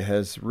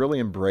 has really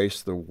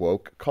embraced the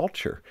woke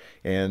culture.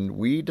 And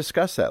we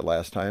discussed that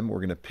last time. We're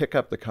going to pick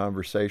up the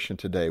conversation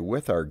today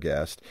with our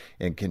guest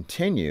and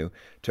continue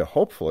to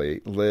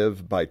hopefully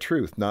live by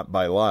truth, not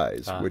by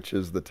lies, which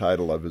is the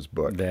title of his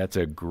book. That's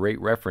a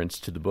great reference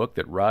to the book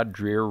that Rod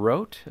Dreher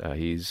wrote.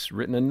 He's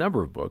written a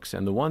number of books,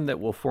 and the one that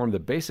will form the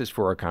basis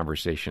for our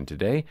conversation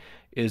today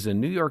is a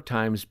New York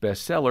Times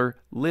bestseller,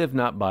 Live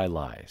Not by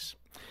Lies.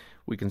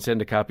 We can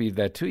send a copy of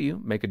that to you.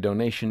 Make a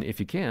donation if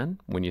you can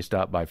when you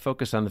stop by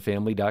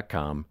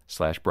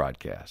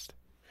focusonthefamily.com/broadcast.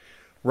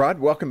 Rod,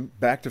 welcome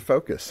back to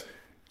Focus.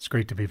 It's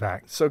great to be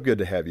back. So good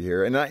to have you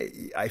here. And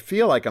I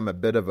feel like I'm a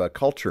bit of a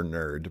culture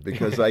nerd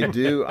because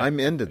I'm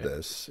into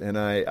this and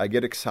I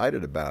get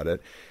excited about it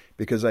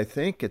because I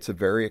think it's a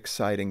very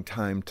exciting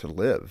time to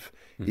live,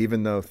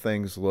 even though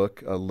things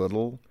look a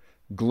little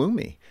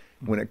gloomy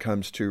when it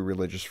comes to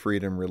religious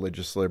freedom,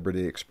 religious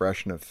liberty,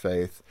 expression of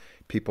faith,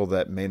 people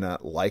that may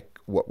not like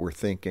what we're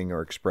thinking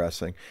or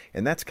expressing.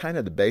 And that's kind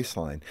of the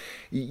baseline.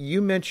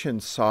 You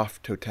mentioned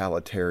soft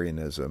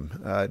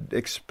totalitarianism.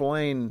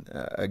 Explain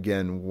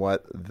again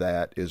what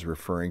that is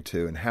referring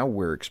to and how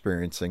we're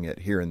experiencing it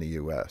here in the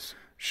U.S.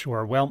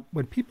 Sure. Well,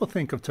 when people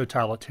think of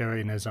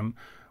totalitarianism,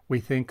 we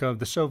think of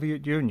the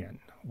Soviet Union.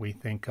 We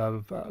think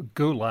of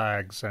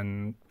gulags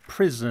and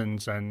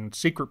prisons and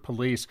secret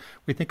police.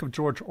 We think of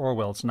George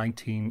Orwell's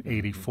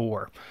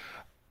 1984.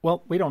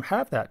 Well, we don't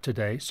have that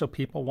today, so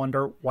people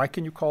wonder, why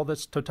can you call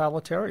this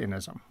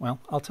totalitarianism?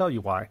 Well, I'll tell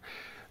you why.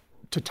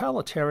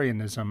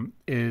 Totalitarianism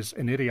is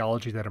an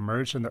ideology that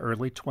emerged in the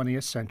early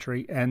 20th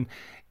century, and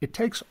it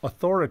takes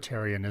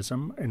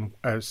authoritarianism, in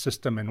a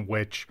system in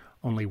which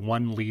only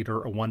one leader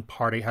or one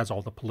party has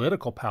all the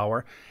political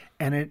power,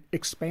 and it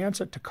expands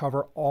it to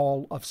cover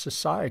all of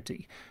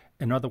society.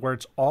 In other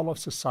words, all of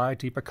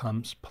society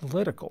becomes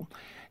political.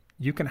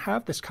 You can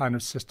have this kind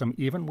of system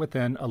even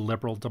within a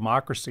liberal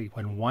democracy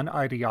when one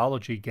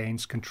ideology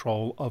gains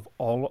control of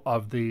all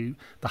of the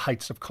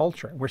heights of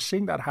culture. We're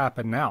seeing that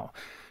happen now.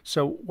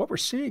 So what we're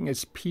seeing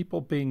is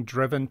people being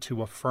driven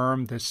to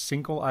affirm this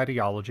single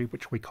ideology,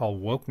 which we call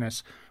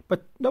wokeness,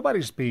 but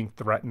nobody's being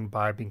threatened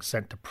by being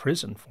sent to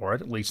prison for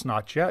it, at least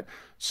not yet.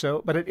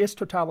 But it is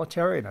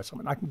totalitarianism.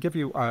 And I can give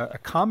you a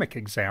comic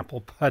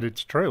example, but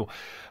it's true.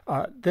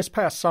 This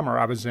past summer,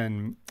 I was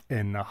in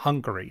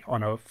Hungary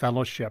on a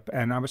fellowship,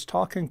 and I was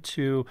talking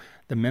to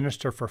the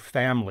Minister for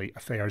Family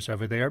Affairs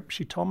over there.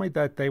 She told me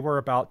that they were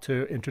about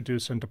to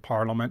introduce into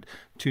Parliament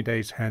 2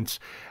 days hence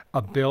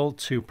a bill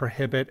to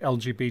prohibit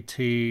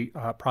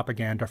LGBT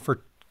propaganda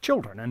for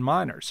children and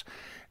minors.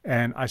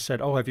 And I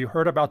said, have you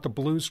heard about the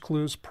Blue's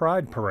Clues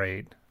Pride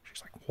Parade?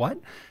 She's like, what?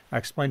 I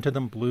explained to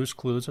them Blue's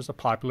Clues is a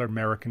popular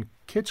American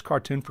kids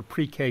cartoon for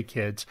pre-K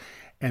kids,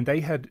 and they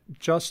had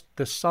just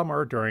this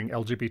summer during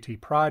LGBT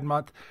Pride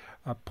Month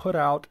put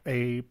out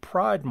a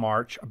pride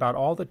march about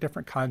all the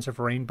different kinds of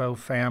rainbow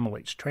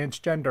families,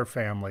 transgender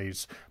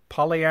families,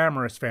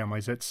 polyamorous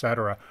families,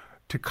 etc.,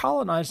 to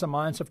colonize the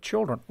minds of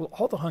children. Well,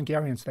 all the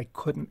Hungarians, they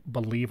couldn't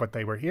believe what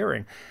they were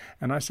hearing.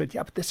 And I said,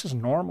 yeah, but this is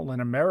normal in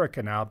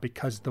America now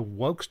because the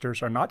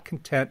wokesters are not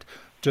content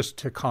just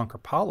to conquer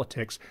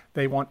politics.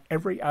 They want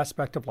every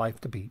aspect of life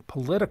to be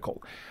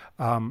political.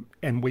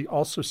 And we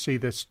also see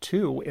this,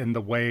 too, in the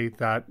way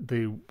that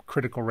the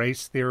critical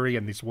race theory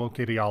and these woke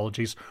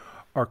ideologies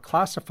are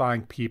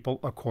classifying people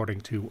according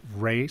to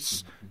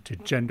race, to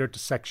gender, to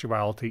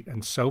sexuality,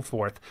 and so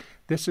forth.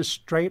 This is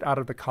straight out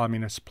of the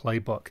communist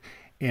playbook.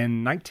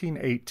 In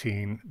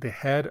 1918, the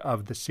head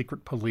of the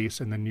secret police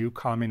in the new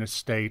communist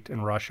state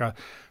in Russia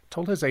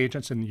told his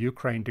agents in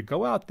Ukraine to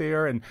go out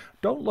there and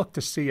don't look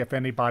to see if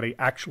anybody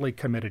actually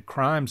committed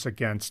crimes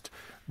against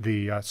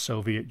the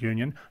Soviet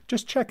Union.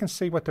 Just check and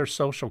see what their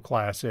social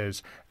class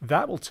is.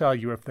 That will tell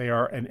you if they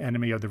are an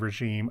enemy of the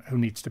regime who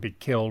needs to be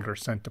killed or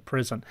sent to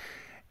prison.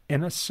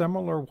 In a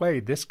similar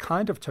way, this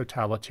kind of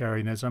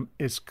totalitarianism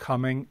is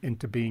coming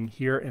into being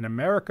here in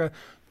America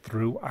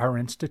through our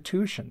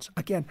institutions.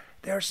 Again,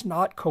 there's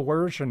not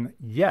coercion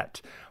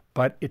yet,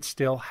 but it's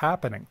still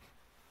happening.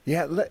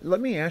 Yeah,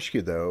 let me ask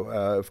you, though.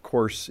 Of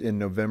course, in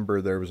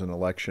November, there was an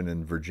election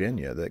in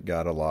Virginia that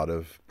got a lot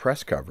of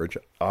press coverage,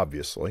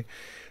 obviously.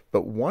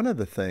 But one of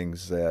the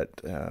things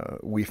that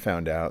we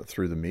found out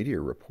through the media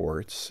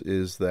reports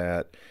is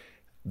that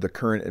the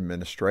current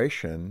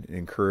administration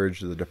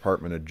encouraged the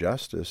Department of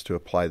Justice to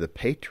apply the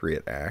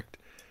Patriot Act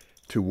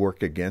to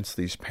work against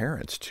these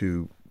parents,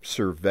 to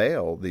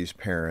surveil these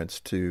parents,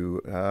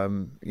 to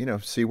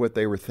see what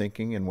they were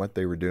thinking and what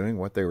they were doing,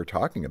 what they were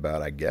talking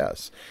about, I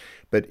guess.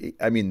 But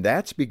I mean,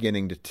 that's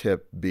beginning to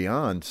tip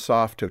beyond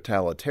soft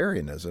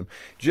totalitarianism,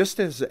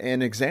 just as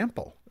an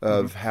example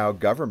of how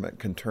government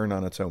can turn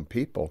on its own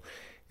people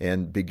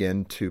and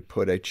begin to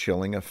put a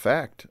chilling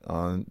effect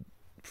on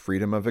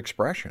freedom of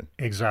expression.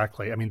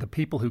 Exactly. I mean, the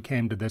people who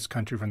came to this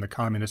country from the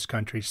communist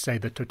countries say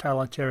that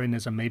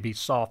totalitarianism may be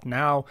soft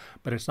now,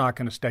 but it's not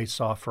going to stay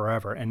soft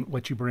forever. And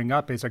what you bring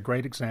up is a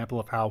great example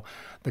of how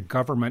the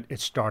government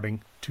is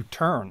starting to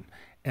turn.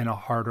 in a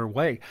harder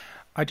way.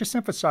 I just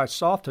emphasize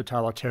soft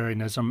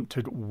totalitarianism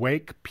to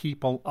wake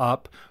people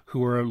up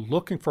who are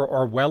looking for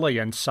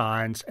Orwellian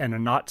signs and are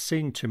not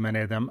seeing too many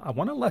of them. I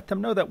want to let them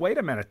know that, wait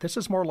a minute, this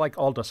is more like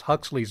Aldous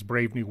Huxley's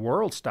Brave New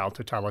World style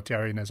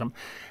totalitarianism. And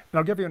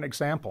I'll give you an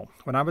example.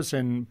 When I was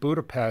in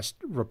Budapest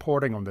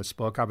reporting on this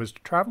book, I was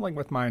traveling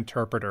with my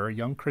interpreter, a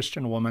young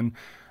Christian woman,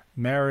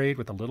 married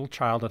with a little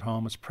child at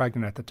home, was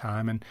pregnant at the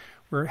time, and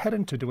we were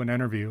heading to do an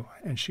interview.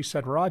 And she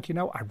said, Rod,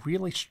 I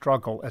really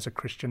struggle as a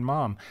Christian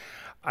mom.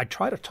 I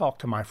try to talk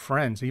to my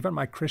friends, even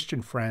my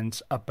Christian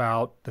friends,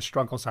 about the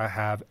struggles I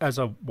have as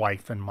a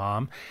wife and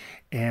mom,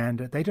 and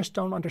they just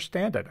don't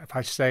understand it. If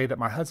I say that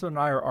my husband and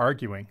I are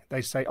arguing,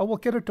 they say, oh, well,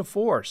 get a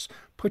divorce.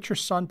 Put your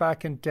son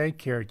back in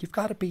daycare. You've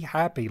got to be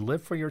happy.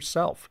 Live for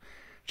yourself.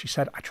 She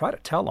said, I try to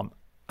tell them,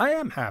 I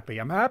am happy.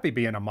 I'm happy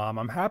being a mom.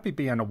 I'm happy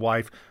being a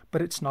wife,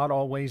 but it's not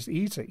always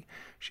easy.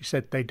 She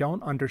said they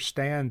don't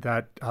understand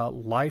that a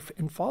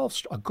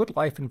good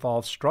life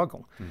involves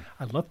struggle.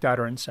 I looked at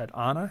her and said,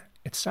 Anna,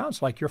 it sounds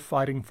like you're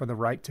fighting for the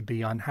right to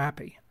be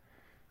unhappy.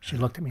 She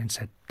looked at me and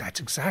said, that's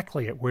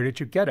exactly it. Where did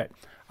you get it?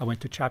 I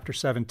went to chapter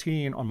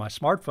 17 on my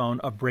smartphone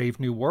of Brave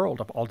New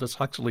World, of Aldous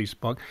Huxley's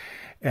book.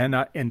 And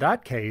in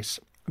that case,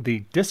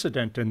 the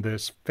dissident in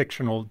this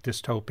fictional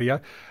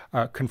dystopia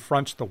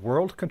confronts the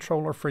world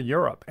controller for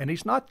Europe. And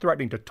he's not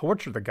threatening to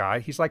torture the guy.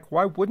 He's like,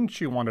 why wouldn't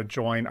you want to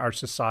join our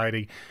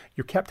society?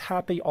 You're kept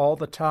happy all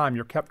the time.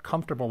 You're kept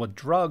comfortable with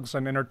drugs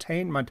and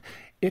entertainment.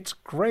 It's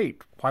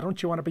great. Why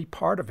don't you want to be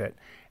part of it?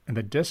 And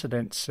the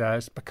dissident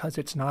says, because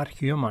it's not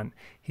human.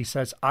 He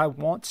says, I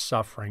want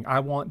suffering. I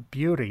want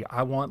beauty.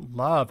 I want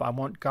love. I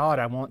want God.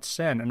 I want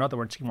sin. In other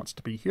words, he wants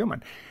to be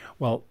human.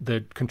 Well,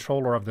 the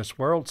controller of this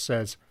world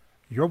says,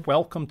 you're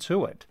welcome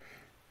to it.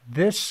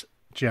 This,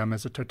 Jim,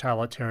 is a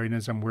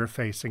totalitarianism we're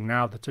facing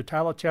now, the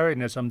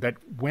totalitarianism that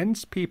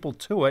wins people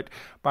to it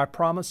by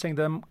promising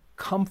them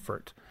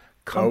comfort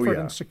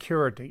and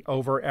security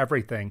over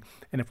everything.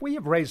 And if we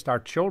have raised our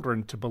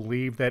children to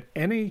believe that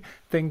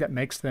anything that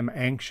makes them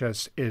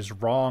anxious is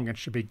wrong and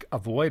should be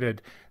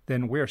avoided,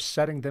 then we're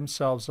setting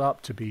themselves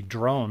up to be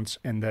drones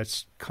in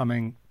this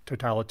coming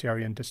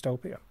totalitarian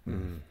dystopia.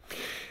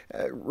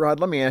 Rod,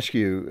 let me ask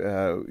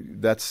you,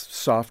 that's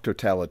soft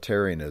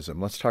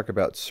totalitarianism. Let's talk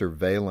about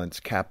surveillance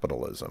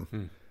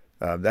capitalism.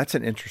 That's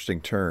an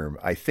interesting term.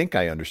 I think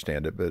I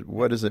understand it, but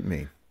what does it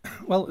mean?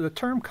 Well, the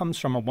term comes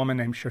from a woman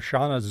named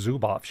Shoshana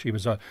Zuboff. She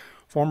was a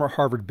former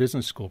Harvard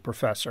Business School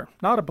professor,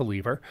 not a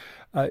believer.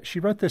 She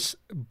wrote this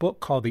book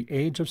called The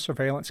Age of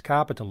Surveillance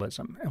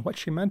Capitalism. And what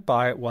she meant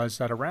by it was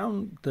that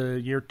around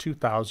the year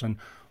 2000,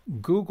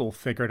 Google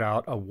figured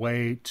out a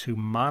way to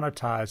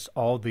monetize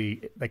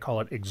they call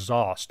it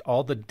exhaust,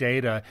 all the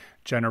data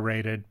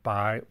generated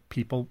by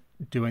people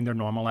doing their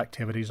normal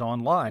activities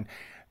online.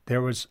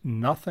 There was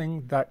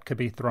nothing that could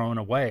be thrown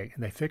away.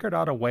 And they figured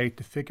out a way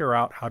to figure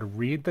out how to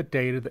read the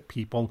data that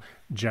people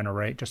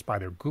generate just by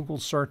their Google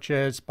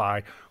searches,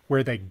 by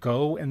where they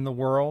go in the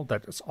world,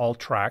 that is all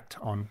tracked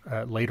on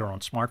later on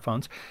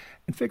smartphones,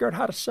 and figure out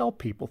how to sell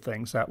people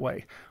things that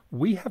way.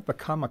 We have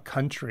become a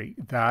country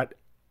that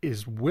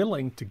is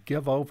willing to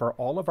give over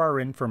all of our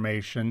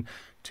information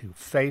to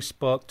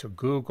Facebook, to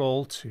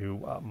Google,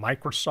 to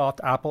Microsoft,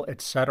 Apple,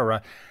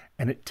 etc.,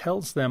 and it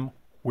tells them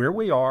where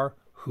we are,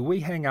 who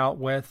we hang out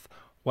with,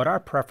 what our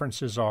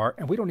preferences are,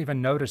 and we don't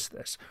even notice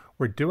this.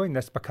 We're doing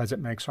this because it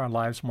makes our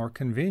lives more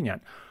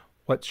convenient.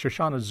 What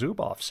Shoshana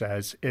Zuboff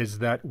says is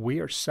that we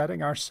are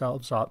setting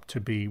ourselves up to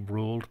be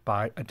ruled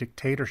by a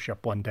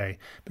dictatorship one day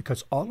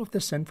because all of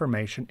this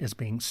information is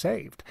being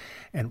saved.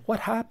 And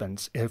what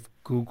happens if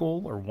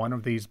Google or one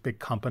of these big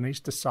companies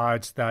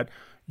decides that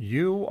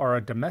you are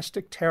a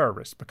domestic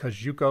terrorist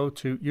because you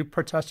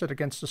protested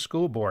against the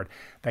school board?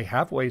 They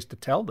have ways to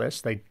tell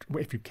this.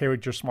 If you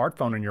carried your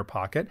smartphone in your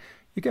pocket,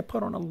 you get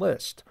put on a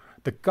list.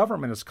 The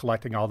government is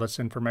collecting all this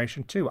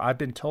information too. I've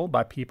been told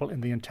by people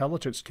in the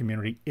intelligence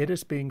community it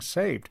is being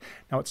saved.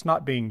 Now, it's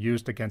not being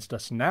used against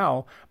us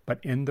now, but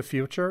in the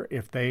future,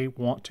 if they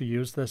want to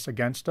use this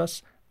against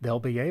us, they'll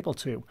be able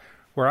to.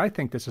 Where I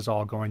think this is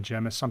all going,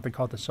 Jim, is something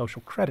called the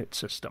social credit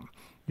system.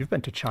 You've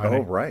been to China.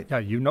 Oh, right. Yeah,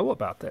 you know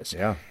about this.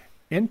 Yeah.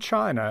 In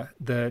China,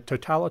 the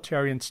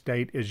totalitarian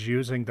state is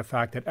using the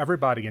fact that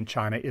everybody in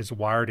China is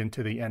wired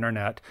into the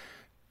internet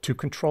to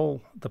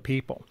control the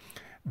people.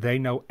 They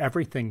know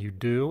everything you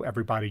do,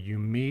 everybody you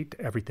meet,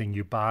 everything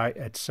you buy,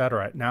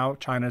 etc. Now,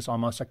 China is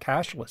almost a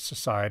cashless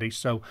society,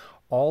 so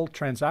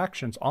almost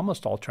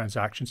all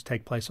transactions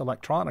take place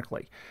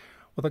electronically.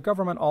 Well, the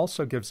government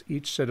also gives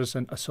each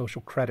citizen a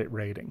social credit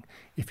rating.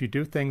 If you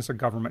do things the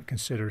government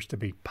considers to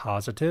be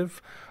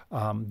positive,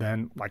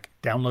 then like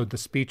download the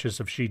speeches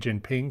of Xi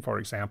Jinping, for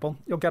example,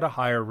 you'll get a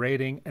higher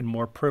rating and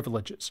more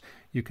privileges.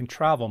 You can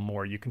travel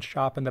more, you can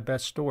shop in the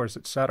best stores,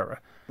 etc.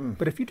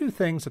 But if you do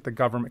things that the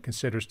government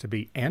considers to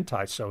be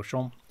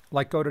antisocial,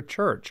 like go to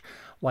church,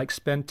 like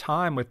spend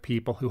time with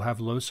people who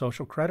have low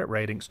social credit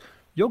ratings,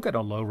 you'll get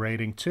a low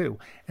rating too.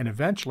 And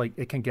eventually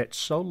it can get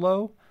so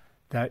low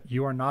that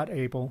you are not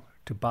able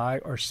to buy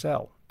or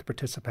sell. to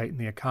participate in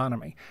the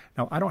economy.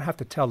 Now, I don't have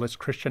to tell this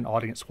Christian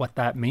audience what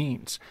that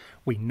means.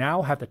 We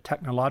now have the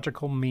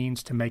technological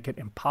means to make it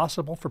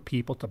impossible for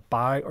people to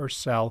buy or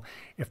sell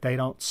if they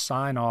don't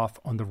sign off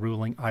on the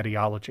ruling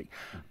ideology.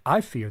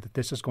 I fear that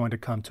this is going to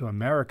come to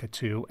America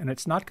too, and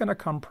it's not going to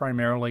come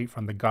primarily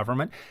from the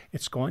government.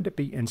 It's going to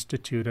be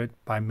instituted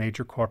by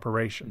major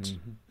corporations.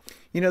 Mm-hmm.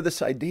 You know,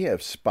 this idea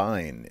of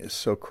spine is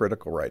so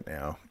critical right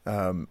now.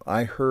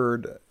 I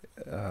heard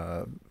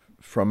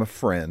from a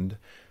friend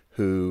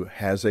who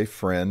has a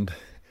friend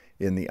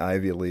in the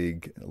Ivy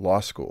League law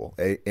school,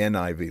 an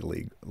Ivy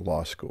League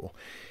law school,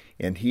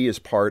 and he is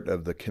part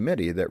of the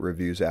committee that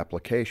reviews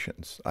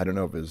applications. I don't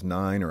know if it's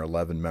 9 or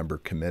 11 member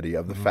committee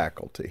of the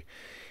faculty.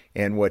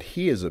 And what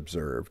he has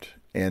observed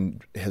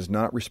and has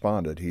not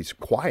responded, he's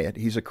quiet,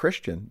 he's a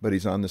Christian, but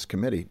he's on this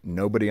committee.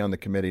 Nobody on the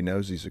committee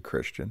knows he's a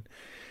Christian.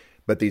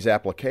 But these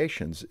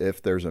applications,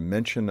 if there's a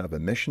mention of a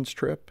missions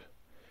trip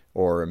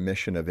or a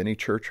mission of any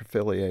church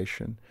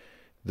affiliation,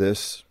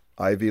 this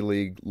Ivy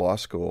League law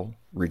school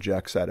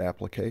rejects that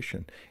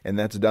application. And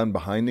that's done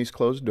behind these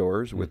closed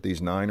doors with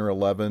these 9 or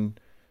 11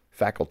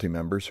 faculty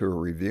members who are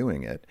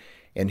reviewing it.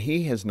 And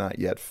he has not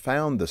yet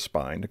found the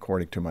spine,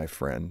 according to my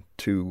friend,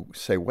 to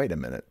say, wait a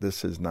minute,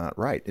 this is not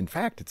right. In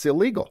fact, it's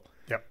illegal.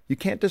 Yep. You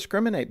can't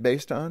discriminate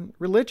based on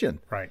religion.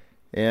 Right.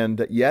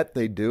 And yet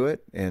they do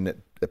it, and it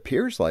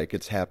appears like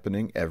it's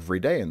happening every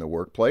day in the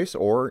workplace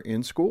or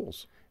in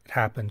schools. It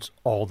happens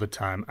all the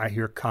time. I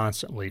hear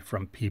constantly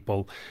from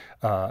people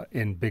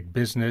in big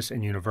business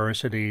and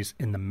universities,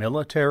 in the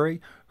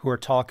military, who are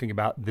talking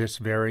about this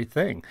very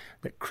thing,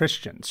 that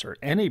Christians or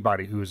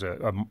anybody who's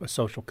a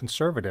social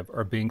conservative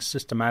are being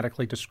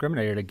systematically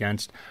discriminated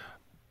against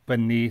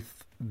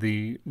beneath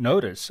the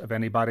notice of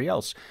anybody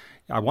else.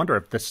 I wonder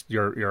if this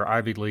your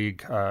Ivy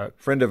League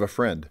friend of a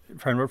friend.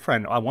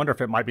 I wonder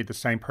if it might be the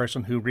same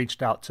person who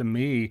reached out to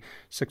me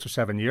 6 or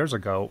 7 years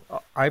ago.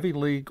 Ivy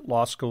League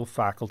law school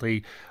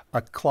faculty,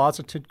 a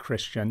closeted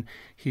Christian.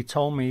 He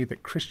told me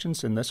that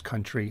Christians in this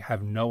country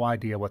have no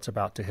idea what's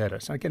about to hit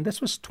us. And again, this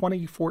was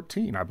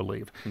 2014, I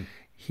believe.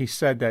 He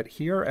said that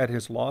here at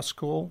his law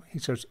school, he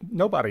says,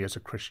 nobody is a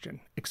Christian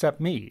except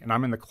me, and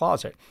I'm in the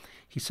closet.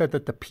 He said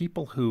that the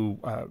people who,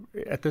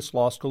 at this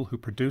law school, who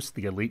produce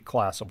the elite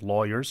class of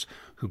lawyers,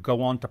 who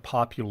go on to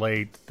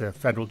populate the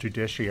federal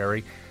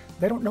judiciary,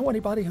 they don't know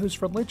anybody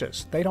who's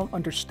religious. They don't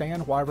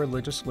understand why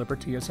religious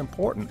liberty is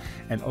important.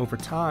 And over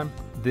time,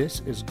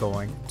 this is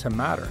going to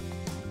matter.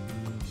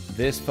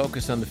 This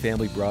Focus on the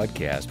Family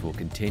broadcast will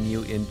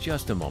continue in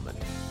just a moment.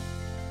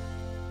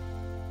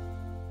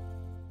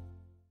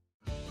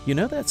 You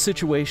know that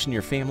situation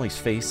your family's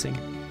facing?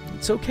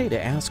 It's okay to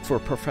ask for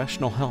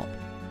professional help.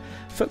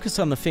 Focus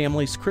on the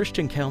Family's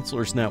Christian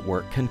Counselors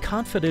Network can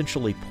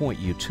confidentially point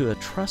you to a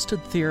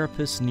trusted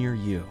therapist near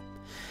you.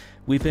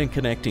 We've been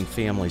connecting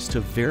families to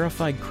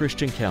verified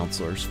Christian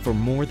counselors for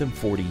more than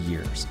 40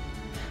 years.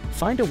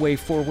 Find a way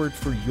forward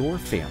for your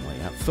family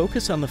at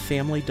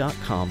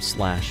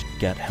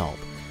focusonthefamily.com/gethelp.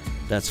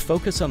 That's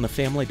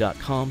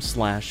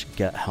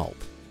focusonthefamily.com/gethelp.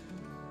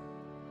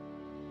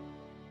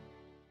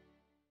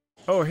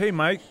 Oh, hey,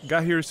 Mike.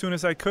 Got here as soon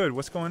as I could.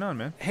 What's going on,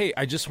 man? Hey,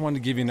 I just wanted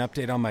to give you an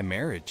update on my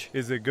marriage.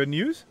 Is it good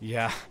news?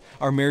 Yeah,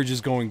 our marriage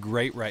is going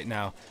great right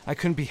now. I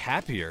couldn't be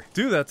happier.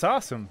 Dude, that's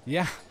awesome.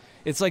 Yeah,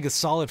 it's like a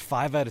solid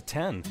 5 out of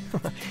 10.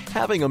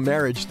 Having a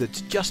marriage that's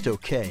just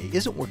okay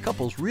isn't where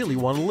couples really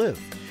want to live.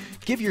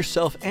 Give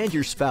yourself and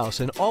your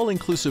spouse an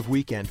all-inclusive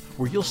weekend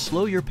where you'll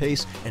slow your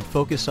pace and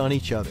focus on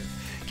each other.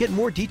 Get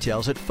more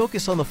details at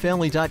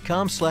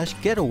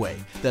focusonthefamily.com/getaway.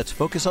 That's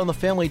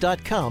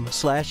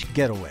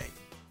focusonthefamily.com/getaway.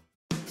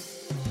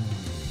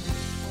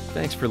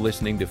 Thanks for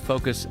listening to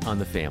Focus on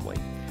the Family.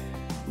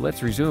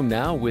 Let's resume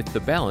now with the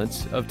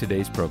balance of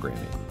today's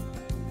programming.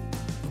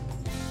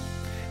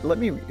 Let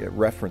me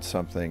reference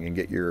something and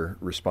get your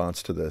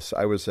response to this.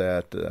 I was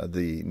at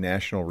the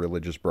National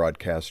Religious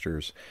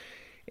Broadcasters,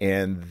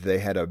 and they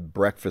had a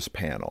breakfast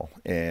panel,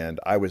 and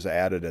I was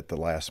added at the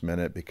last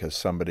minute because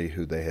somebody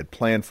who they had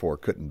planned for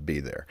couldn't be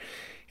there.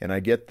 And I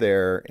get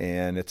there,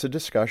 and it's a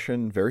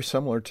discussion very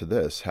similar to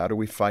this. How do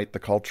we fight the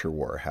culture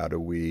war? How do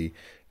we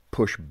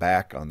push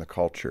back on the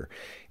culture?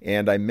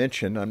 And I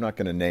mentioned, I'm not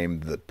going to name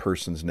the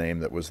person's name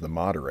that was the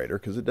moderator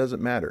because it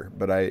doesn't matter,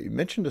 but I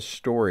mentioned a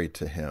story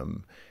to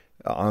him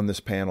on this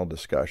panel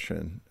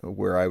discussion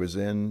where I was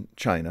in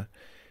China.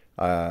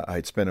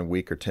 I'd spent a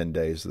week or 10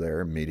 days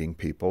there meeting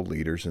people,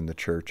 leaders in the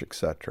church,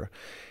 etc.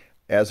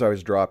 As I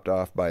was dropped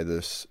off by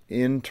this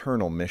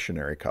internal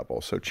missionary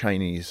couple, so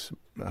Chinese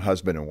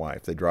husband and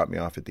wife, they dropped me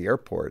off at the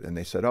airport and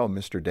they said, "Oh,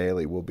 Mr.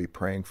 Daly, we'll be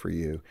praying for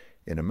you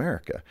in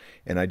America."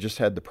 And I just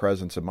had the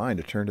presence of mind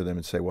to turn to them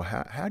and say, "Well,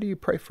 how do you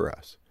pray for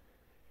us?"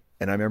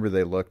 And I remember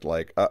they looked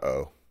like,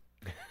 uh-oh,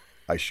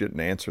 I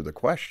shouldn't answer the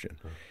question.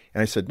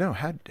 And I said, "No,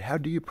 how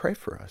do you pray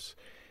for us?"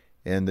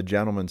 And the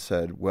gentleman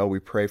said, "Well, we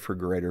pray for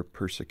greater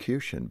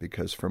persecution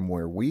because from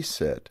where we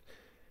sit,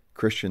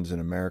 Christians in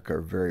America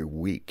are very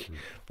weak."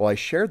 Well, I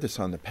shared this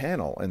on the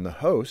panel, and the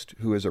host,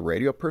 who is a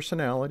radio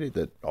personality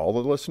that all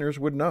the listeners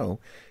would know,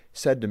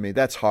 said to me,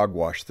 "That's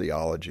hogwash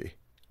theology."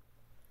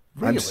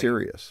 Really? I'm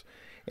serious.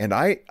 And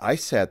I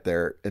sat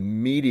there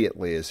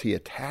immediately as he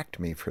attacked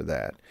me for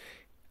that.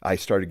 I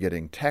started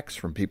getting texts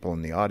from people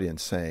in the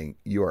audience saying,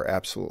 you are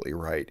absolutely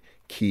right.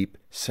 Keep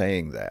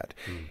saying that.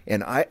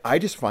 And I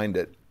just find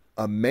it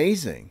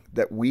amazing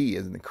that we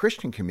in the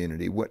Christian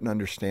community wouldn't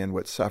understand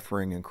what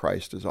suffering in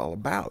Christ is all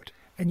about.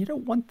 And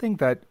one thing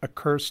that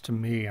occurs to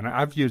me, and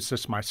I've used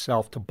this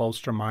myself to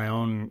bolster my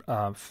own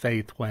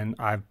faith when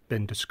I've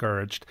been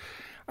discouraged,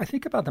 I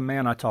think about the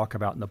man I talk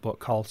about in the book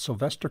called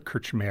Sylvester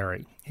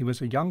Krčmáry. He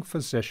was a young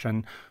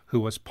physician who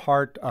was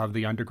part of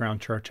the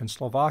underground church in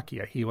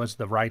Slovakia. He was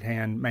the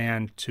right-hand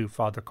man to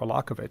Father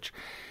Kolakovic.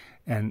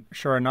 And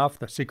sure enough,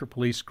 the secret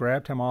police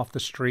grabbed him off the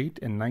street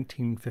in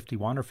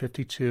 1951 or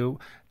 52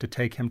 to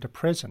take him to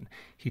prison.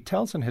 He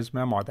tells in his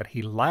memoir that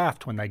he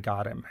laughed when they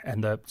got him,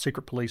 and the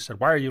secret police said,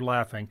 "Why are you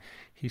laughing?"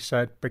 He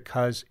said,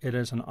 "Because it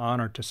is an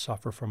honor to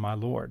suffer for my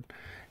Lord."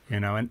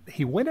 And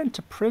he went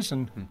into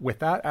prison with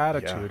that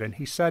attitude, and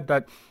he said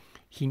that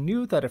he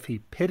knew that if he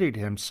pitied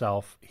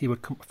himself, he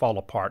would fall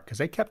apart, because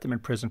they kept him in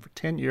prison for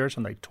 10 years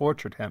and they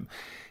tortured him.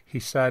 He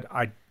said,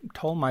 "I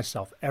told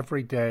myself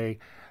every day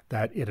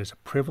that it is a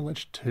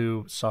privilege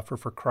to suffer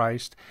for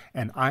Christ,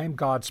 and I am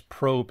God's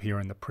probe here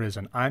in the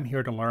prison. I'm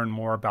here to learn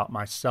more about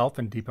myself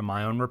and deepen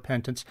my own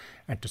repentance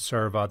and to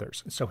serve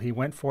others." So he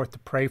went forth to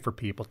pray for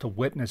people, to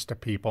witness to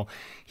people.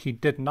 He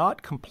did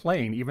not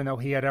complain, even though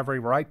he had every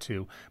right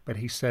to, but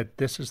he said,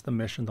 "This is the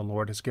mission the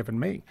Lord has given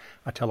me."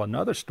 I tell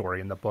another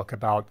story in the book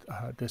about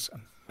this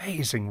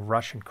amazing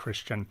Russian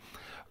Christian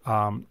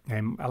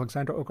named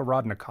Alexander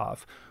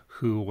Ogorodnikov,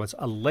 who was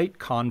a late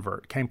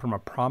convert, came from a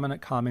prominent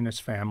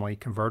communist family,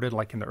 converted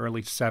like in the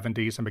early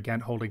 70s, and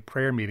began holding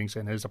prayer meetings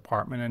in his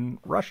apartment in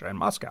Russia, in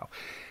Moscow.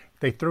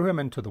 They threw him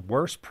into the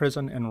worst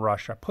prison in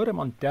Russia, put him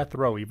on death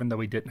row even though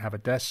he didn't have a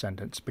death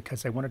sentence,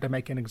 because they wanted to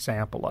make an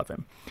example of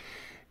him.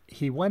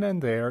 He went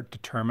in there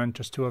determined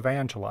just to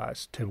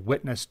evangelize, to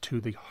witness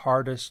to the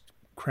hardest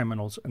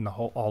criminals in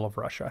all of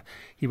Russia.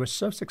 He was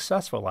so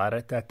successful at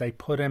it that they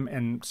put him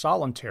in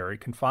solitary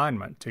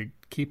confinement to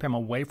keep him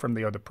away from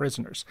the other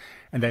prisoners,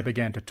 and they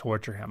began to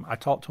torture him. I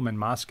talked to him in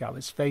Moscow.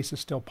 His face is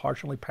still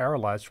partially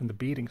paralyzed from the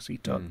beatings he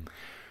took.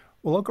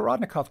 Well,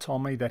 Ogorodnikov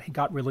told me that he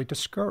got really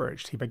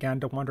discouraged. He began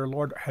to wonder,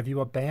 "Lord, have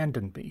you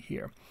abandoned me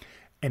here?"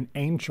 An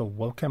angel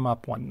woke him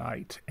up one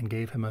night and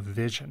gave him a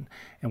vision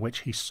in which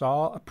he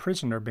saw a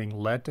prisoner being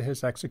led to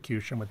his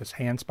execution with his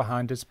hands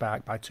behind his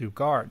back by 2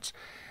 guards.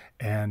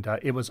 And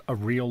it was a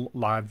real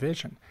live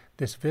vision.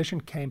 This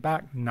vision came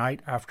back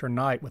night after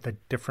night with a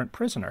different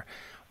prisoner.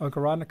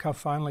 Ogorodnikov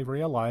finally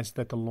realized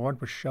that the Lord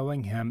was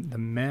showing him the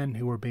men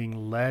who were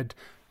being led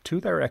to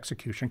their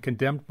execution,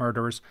 condemned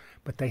murderers,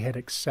 but they had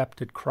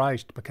accepted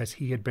Christ because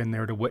he had been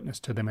there to witness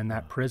to them in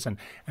that prison,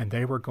 and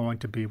they were going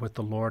to be with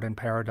the Lord in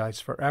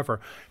paradise forever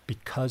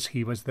because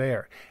he was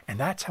there. And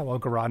that's how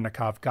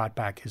Ogorodnikov got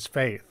back his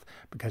faith,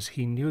 because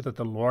he knew that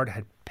the Lord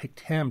had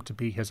picked him to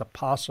be his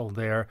apostle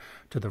there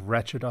to the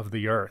wretched of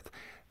the earth.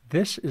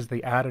 This is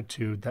the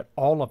attitude that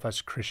all of us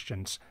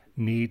Christians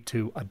need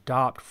to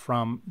adopt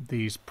from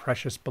these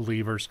precious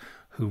believers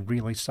who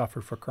really suffer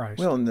for Christ.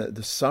 Well, and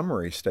the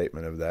summary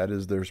statement of that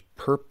is there's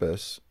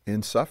purpose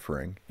in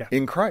suffering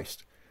in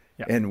Christ.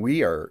 Yeah. And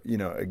we are,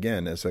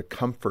 again, as a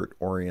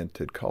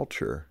comfort-oriented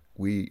culture,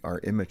 we are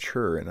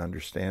immature in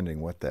understanding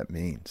what that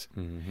means.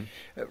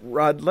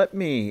 Rod, let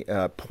me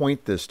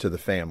point this to the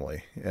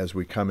family as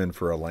we come in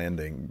for a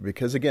landing,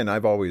 because, again,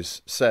 I've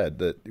always said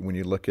that when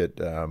you look at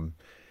the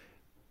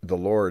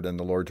Lord and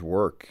the Lord's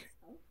work,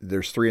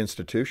 there's 3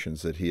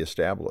 institutions that he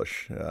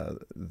established,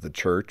 the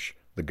church,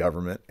 the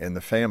government, and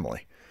the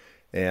family.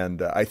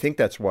 And I think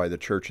that's why the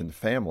church and the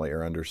family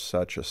are under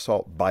such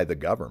assault by the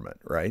government,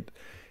 right?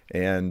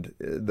 And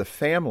the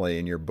family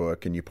in your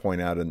book, and you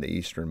point out in the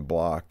Eastern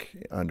Bloc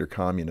under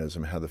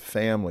communism, how the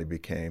family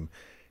became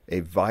a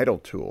vital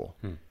tool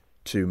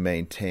to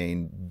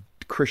maintain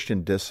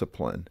Christian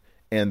discipline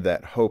and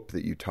that hope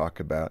that you talk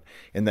about.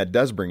 And that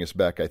does bring us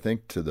back, I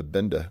think, to the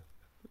Benda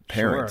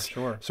parents.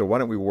 Sure. So why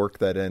don't we work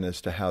that in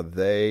as to how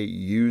they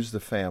use the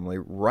family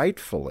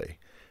rightfully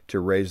to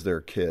raise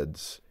their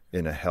kids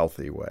in a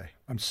healthy way.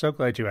 I'm so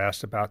glad you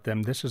asked about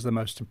them. This is the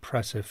most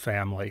impressive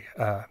family.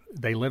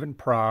 They live in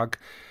Prague.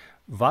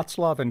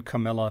 Václav and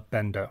Kamila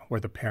Benda were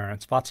the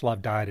parents.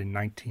 Václav died in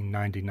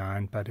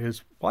 1999, but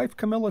his wife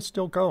Kamila is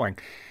still going.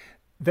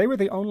 They were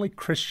the only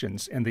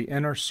Christians in the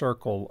inner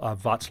circle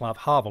of Václav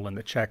Havel and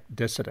the Czech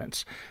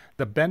dissidents.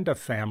 The Benda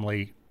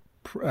family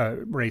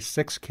raised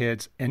 6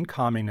 kids in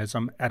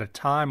communism at a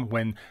time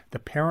when the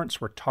parents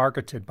were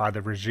targeted by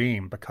the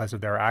regime because of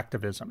their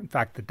activism. In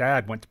fact, the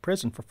dad went to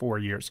prison for 4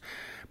 years.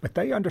 But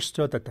they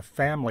understood that the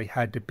family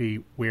had to be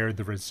where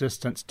the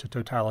resistance to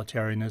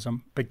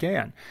totalitarianism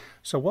began.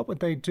 So what would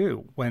they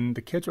do? When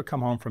the kids would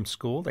come home from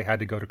school, they had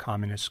to go to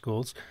communist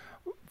schools.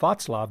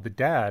 Václav, the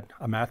dad,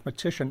 a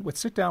mathematician, would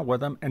sit down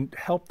with them and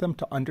help them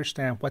to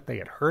understand what they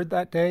had heard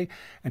that day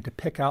and to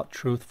pick out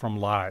truth from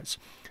lies.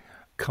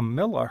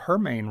 Camilla, her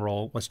main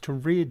role was to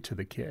read to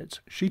the kids.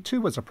 She too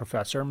was a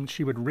professor, and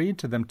she would read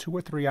to them 2 or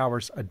 3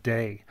 hours a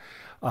day,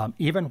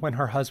 even when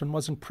her husband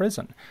was in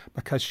prison,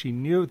 because she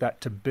knew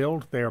that to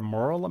build their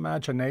moral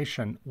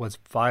imagination was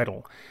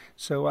vital.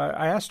 So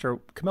I asked her,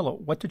 Camilla,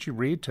 what did you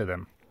read to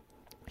them?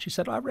 She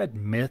said, I read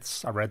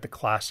myths, I read the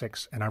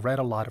classics, and I read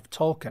a lot of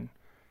Tolkien.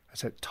 I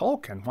said,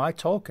 Tolkien? Why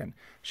Tolkien?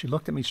 She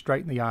looked at me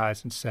straight in the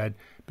eyes and said,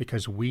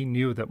 because we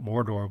knew that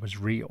Mordor was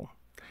real.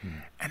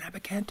 And I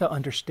began to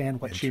understand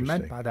what she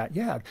meant by that.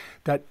 Yeah,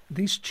 that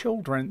these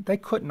children, they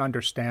couldn't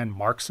understand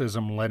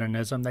Marxism,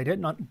 Leninism. They did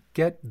not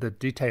get the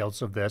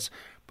details of this,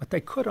 but they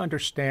could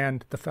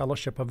understand the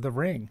Fellowship of the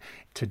Ring.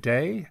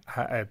 Today,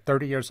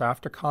 30 years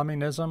after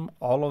communism,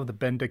 all of the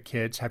Benda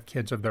kids have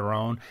kids of their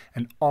own,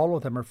 and all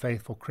of them are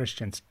faithful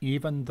Christians,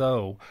 even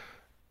though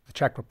the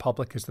Czech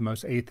Republic is the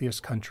most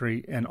atheist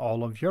country in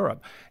all of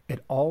Europe.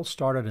 It all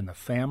started in the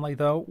family,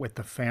 though, with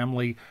the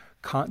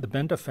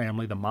Benda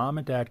family, the mom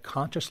and dad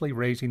consciously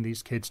raising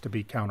these kids to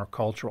be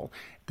countercultural.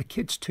 The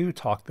kids, too,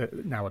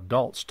 now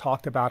adults,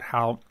 talked about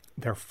how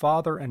their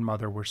father and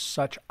mother were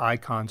such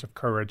icons of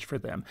courage for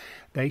them.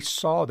 They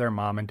saw their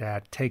mom and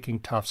dad taking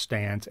tough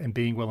stands and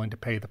being willing to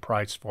pay the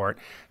price for it.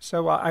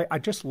 So I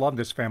just love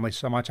this family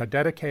so much. I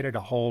dedicated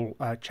a whole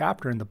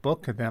chapter in the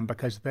book to them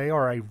because they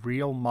are a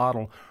real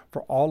model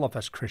for all of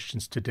us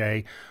Christians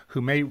today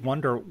who may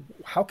wonder,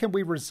 how can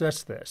we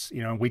resist this?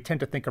 You know, we tend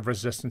to think of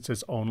resistance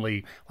as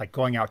only like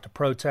going out to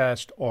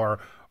protest or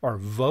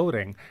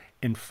voting.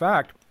 In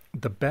fact,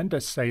 the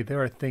Bendas say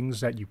there are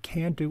things that you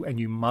can do and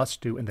you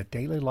must do in the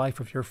daily life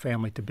of your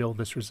family to build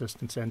this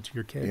resistance into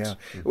your kids.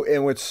 Yeah.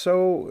 And what's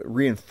so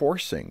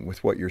reinforcing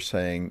with what you're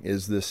saying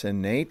is this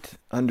innate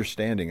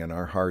understanding in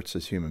our hearts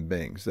as human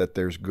beings that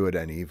there's good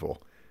and evil.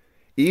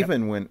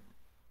 Even when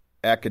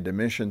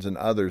academicians and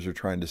others are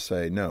trying to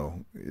say,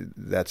 no,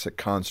 that's a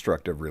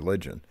construct of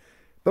religion.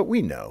 But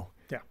we know.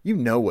 Yeah. You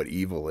know what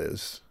evil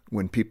is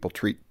when people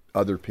treat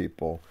other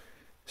people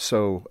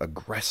so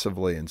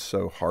aggressively and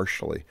so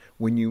harshly,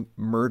 when you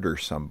murder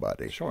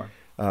somebody. Sure.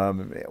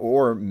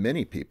 Or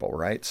many people,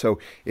 right? So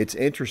it's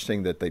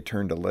interesting that they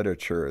turned to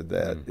literature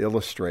that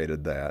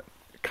illustrated that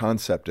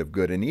concept of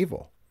good and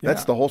evil.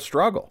 That's the whole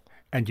struggle.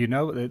 And you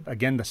know,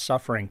 again, the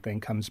suffering thing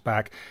comes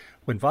back.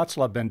 When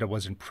Václav Benda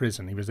was in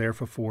prison, he was there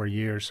for 4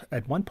 years.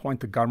 At one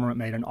point, the government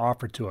made an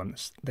offer to him.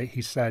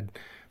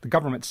 The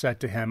government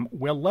said to him,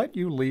 we'll let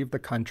you leave the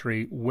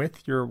country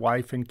with your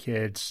wife and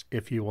kids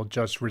if you will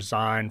just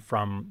resign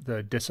from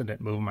the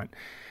dissident movement.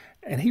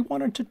 And he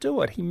wanted to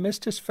do it. He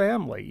missed his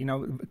family. You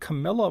know,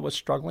 Camilla was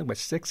struggling with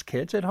 6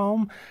 kids at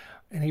home,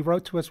 and he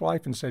wrote to his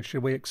wife and said,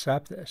 should we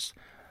accept this?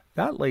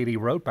 That lady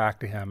wrote back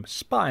to him,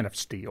 spine of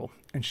steel,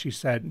 and she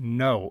said,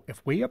 no,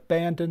 if we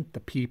abandon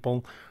the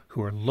people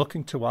who are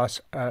looking to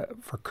us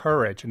for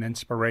courage and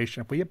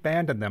inspiration, if we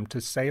abandon them to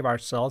save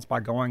ourselves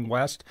by going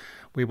west,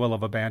 we will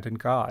have abandoned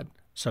God.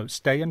 So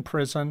stay in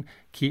prison,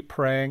 keep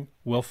praying,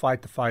 we'll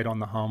fight the fight on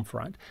the home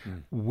front.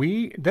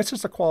 This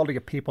is the quality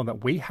of people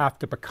that we have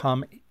to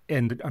become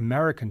in the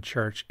American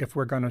church if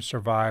we're going to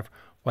survive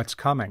what's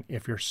coming.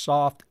 If you're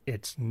soft,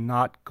 it's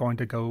not going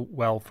to go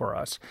well for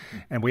us.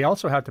 And we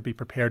also have to be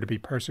prepared to be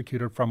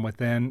persecuted from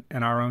within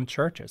in our own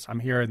churches.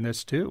 I'm hearing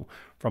this too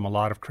from a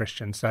lot of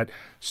Christians, that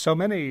so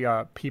many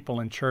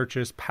people in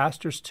churches,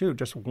 pastors too,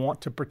 just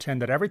want to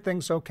pretend that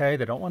everything's okay.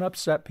 They don't want to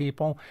upset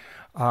people.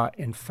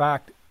 In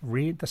fact,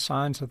 read the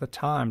signs of the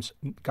times.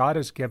 God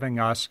is giving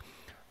us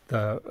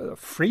the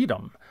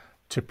freedom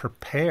to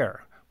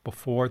prepare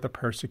before the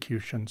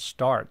persecution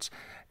starts.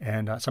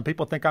 And some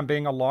people think I'm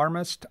being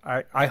alarmist.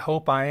 I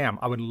hope I am.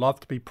 I would love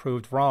to be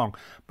proved wrong.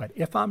 But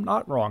if I'm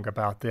not wrong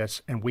about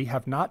this, and we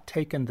have not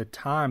taken the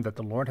time that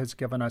the Lord has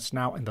given us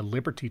now and the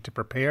liberty to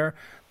prepare,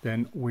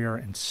 then we're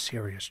in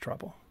serious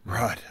trouble.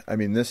 Right. I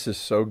mean, this is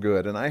so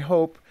good. And I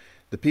hope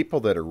the people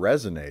that are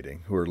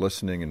resonating, who are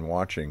listening and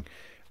watching,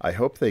 I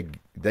hope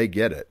they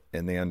get it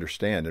and they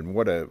understand. And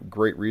what a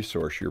great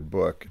resource, your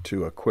book,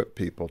 to equip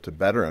people to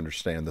better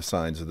understand the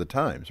signs of the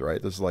times,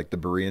 right? This is like the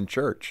Berean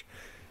church.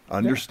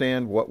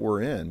 Understand what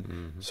we're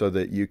in so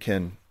that you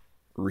can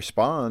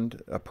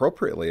respond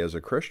appropriately as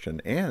a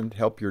Christian and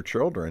help your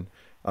children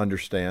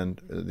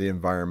understand the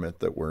environment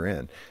that we're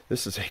in.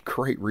 This is a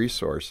great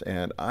resource,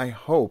 and I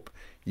hope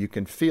you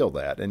can feel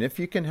that. And if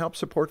you can help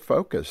support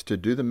Focus to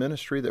do the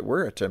ministry that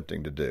we're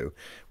attempting to do,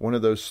 one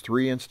of those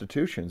 3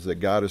 institutions that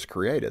God has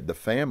created, the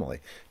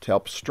family, to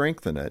help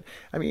strengthen it.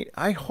 I mean,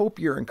 I hope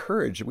you're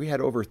encouraged. We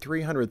had over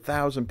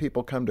 300,000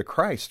 people come to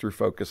Christ through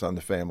Focus on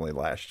the Family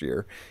last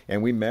year,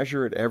 and we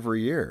measure it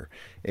every year.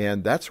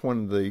 And that's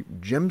one of the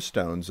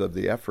gemstones of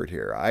the effort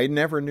here. I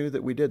never knew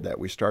that we did that.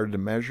 We started to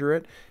measure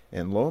it,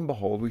 and lo and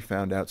behold, we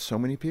found out so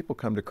many people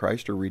come to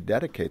Christ or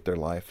rededicate their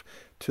life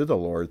to the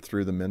Lord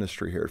through the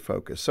ministry here at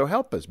Focus. So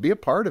help us. Be a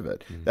part of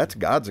it. That's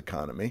God's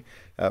economy.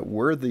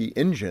 We're the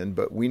engine,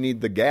 but we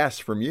need the gas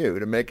from you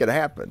to make it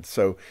happen.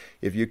 So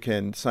if you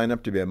can sign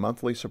up to be a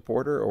monthly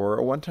supporter or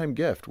a one-time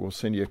gift, we'll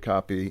send you a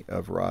copy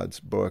of Rod's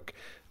book,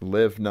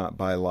 Live Not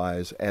by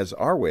Lies, as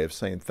our way of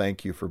saying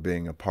thank you for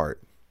being a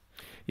part.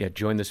 Yeah,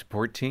 join the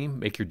support team.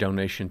 Make your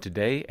donation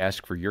today.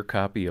 Ask for your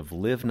copy of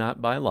Live Not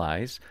by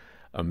Lies,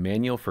 a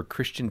manual for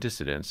Christian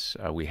dissidents.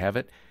 We have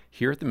it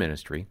here at the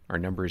ministry. Our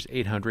number is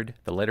 800,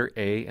 the letter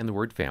A and the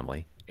word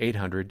family,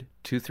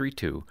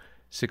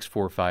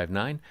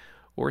 800-232-6459,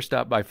 or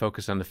stop by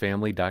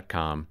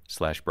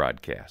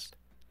focusonthefamily.com/broadcast.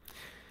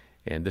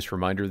 And this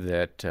reminder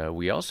that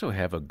we also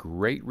have a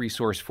great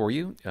resource for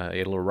you.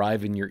 It'll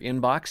arrive in your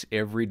inbox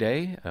every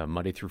day,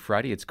 Monday through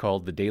Friday. It's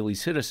called The Daily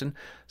Citizen.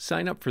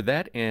 Sign up for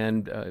that,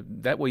 and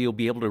that way you'll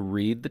be able to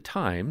read the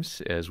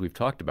Times, as we've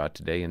talked about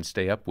today, and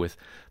stay up with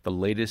the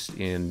latest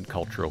in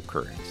cultural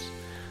currents.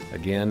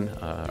 Again,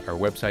 our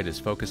website is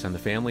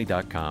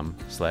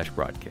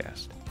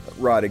focusonthefamily.com/broadcast.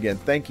 Rod, again,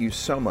 thank you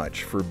so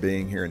much for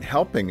being here and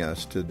helping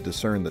us to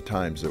discern the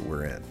times that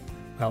we're in.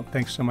 Well,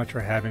 thanks so much for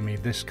having me.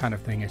 This kind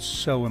of thing is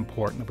so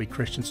important that we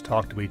Christians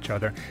talk to each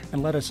other,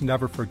 and let us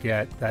never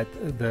forget that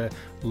the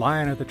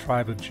Lion of the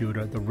tribe of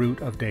Judah, the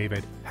Root of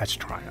David, has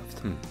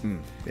triumphed.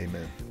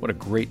 Amen. What a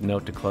great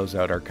note to close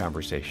out our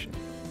conversation.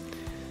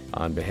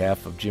 On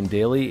behalf of Jim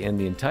Daly and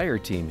the entire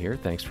team here,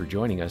 thanks for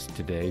joining us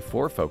today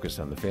for Focus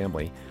on the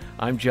Family.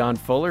 I'm John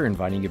Fuller,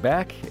 inviting you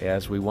back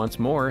as we once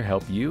more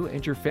help you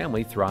and your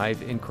family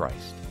thrive in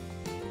Christ.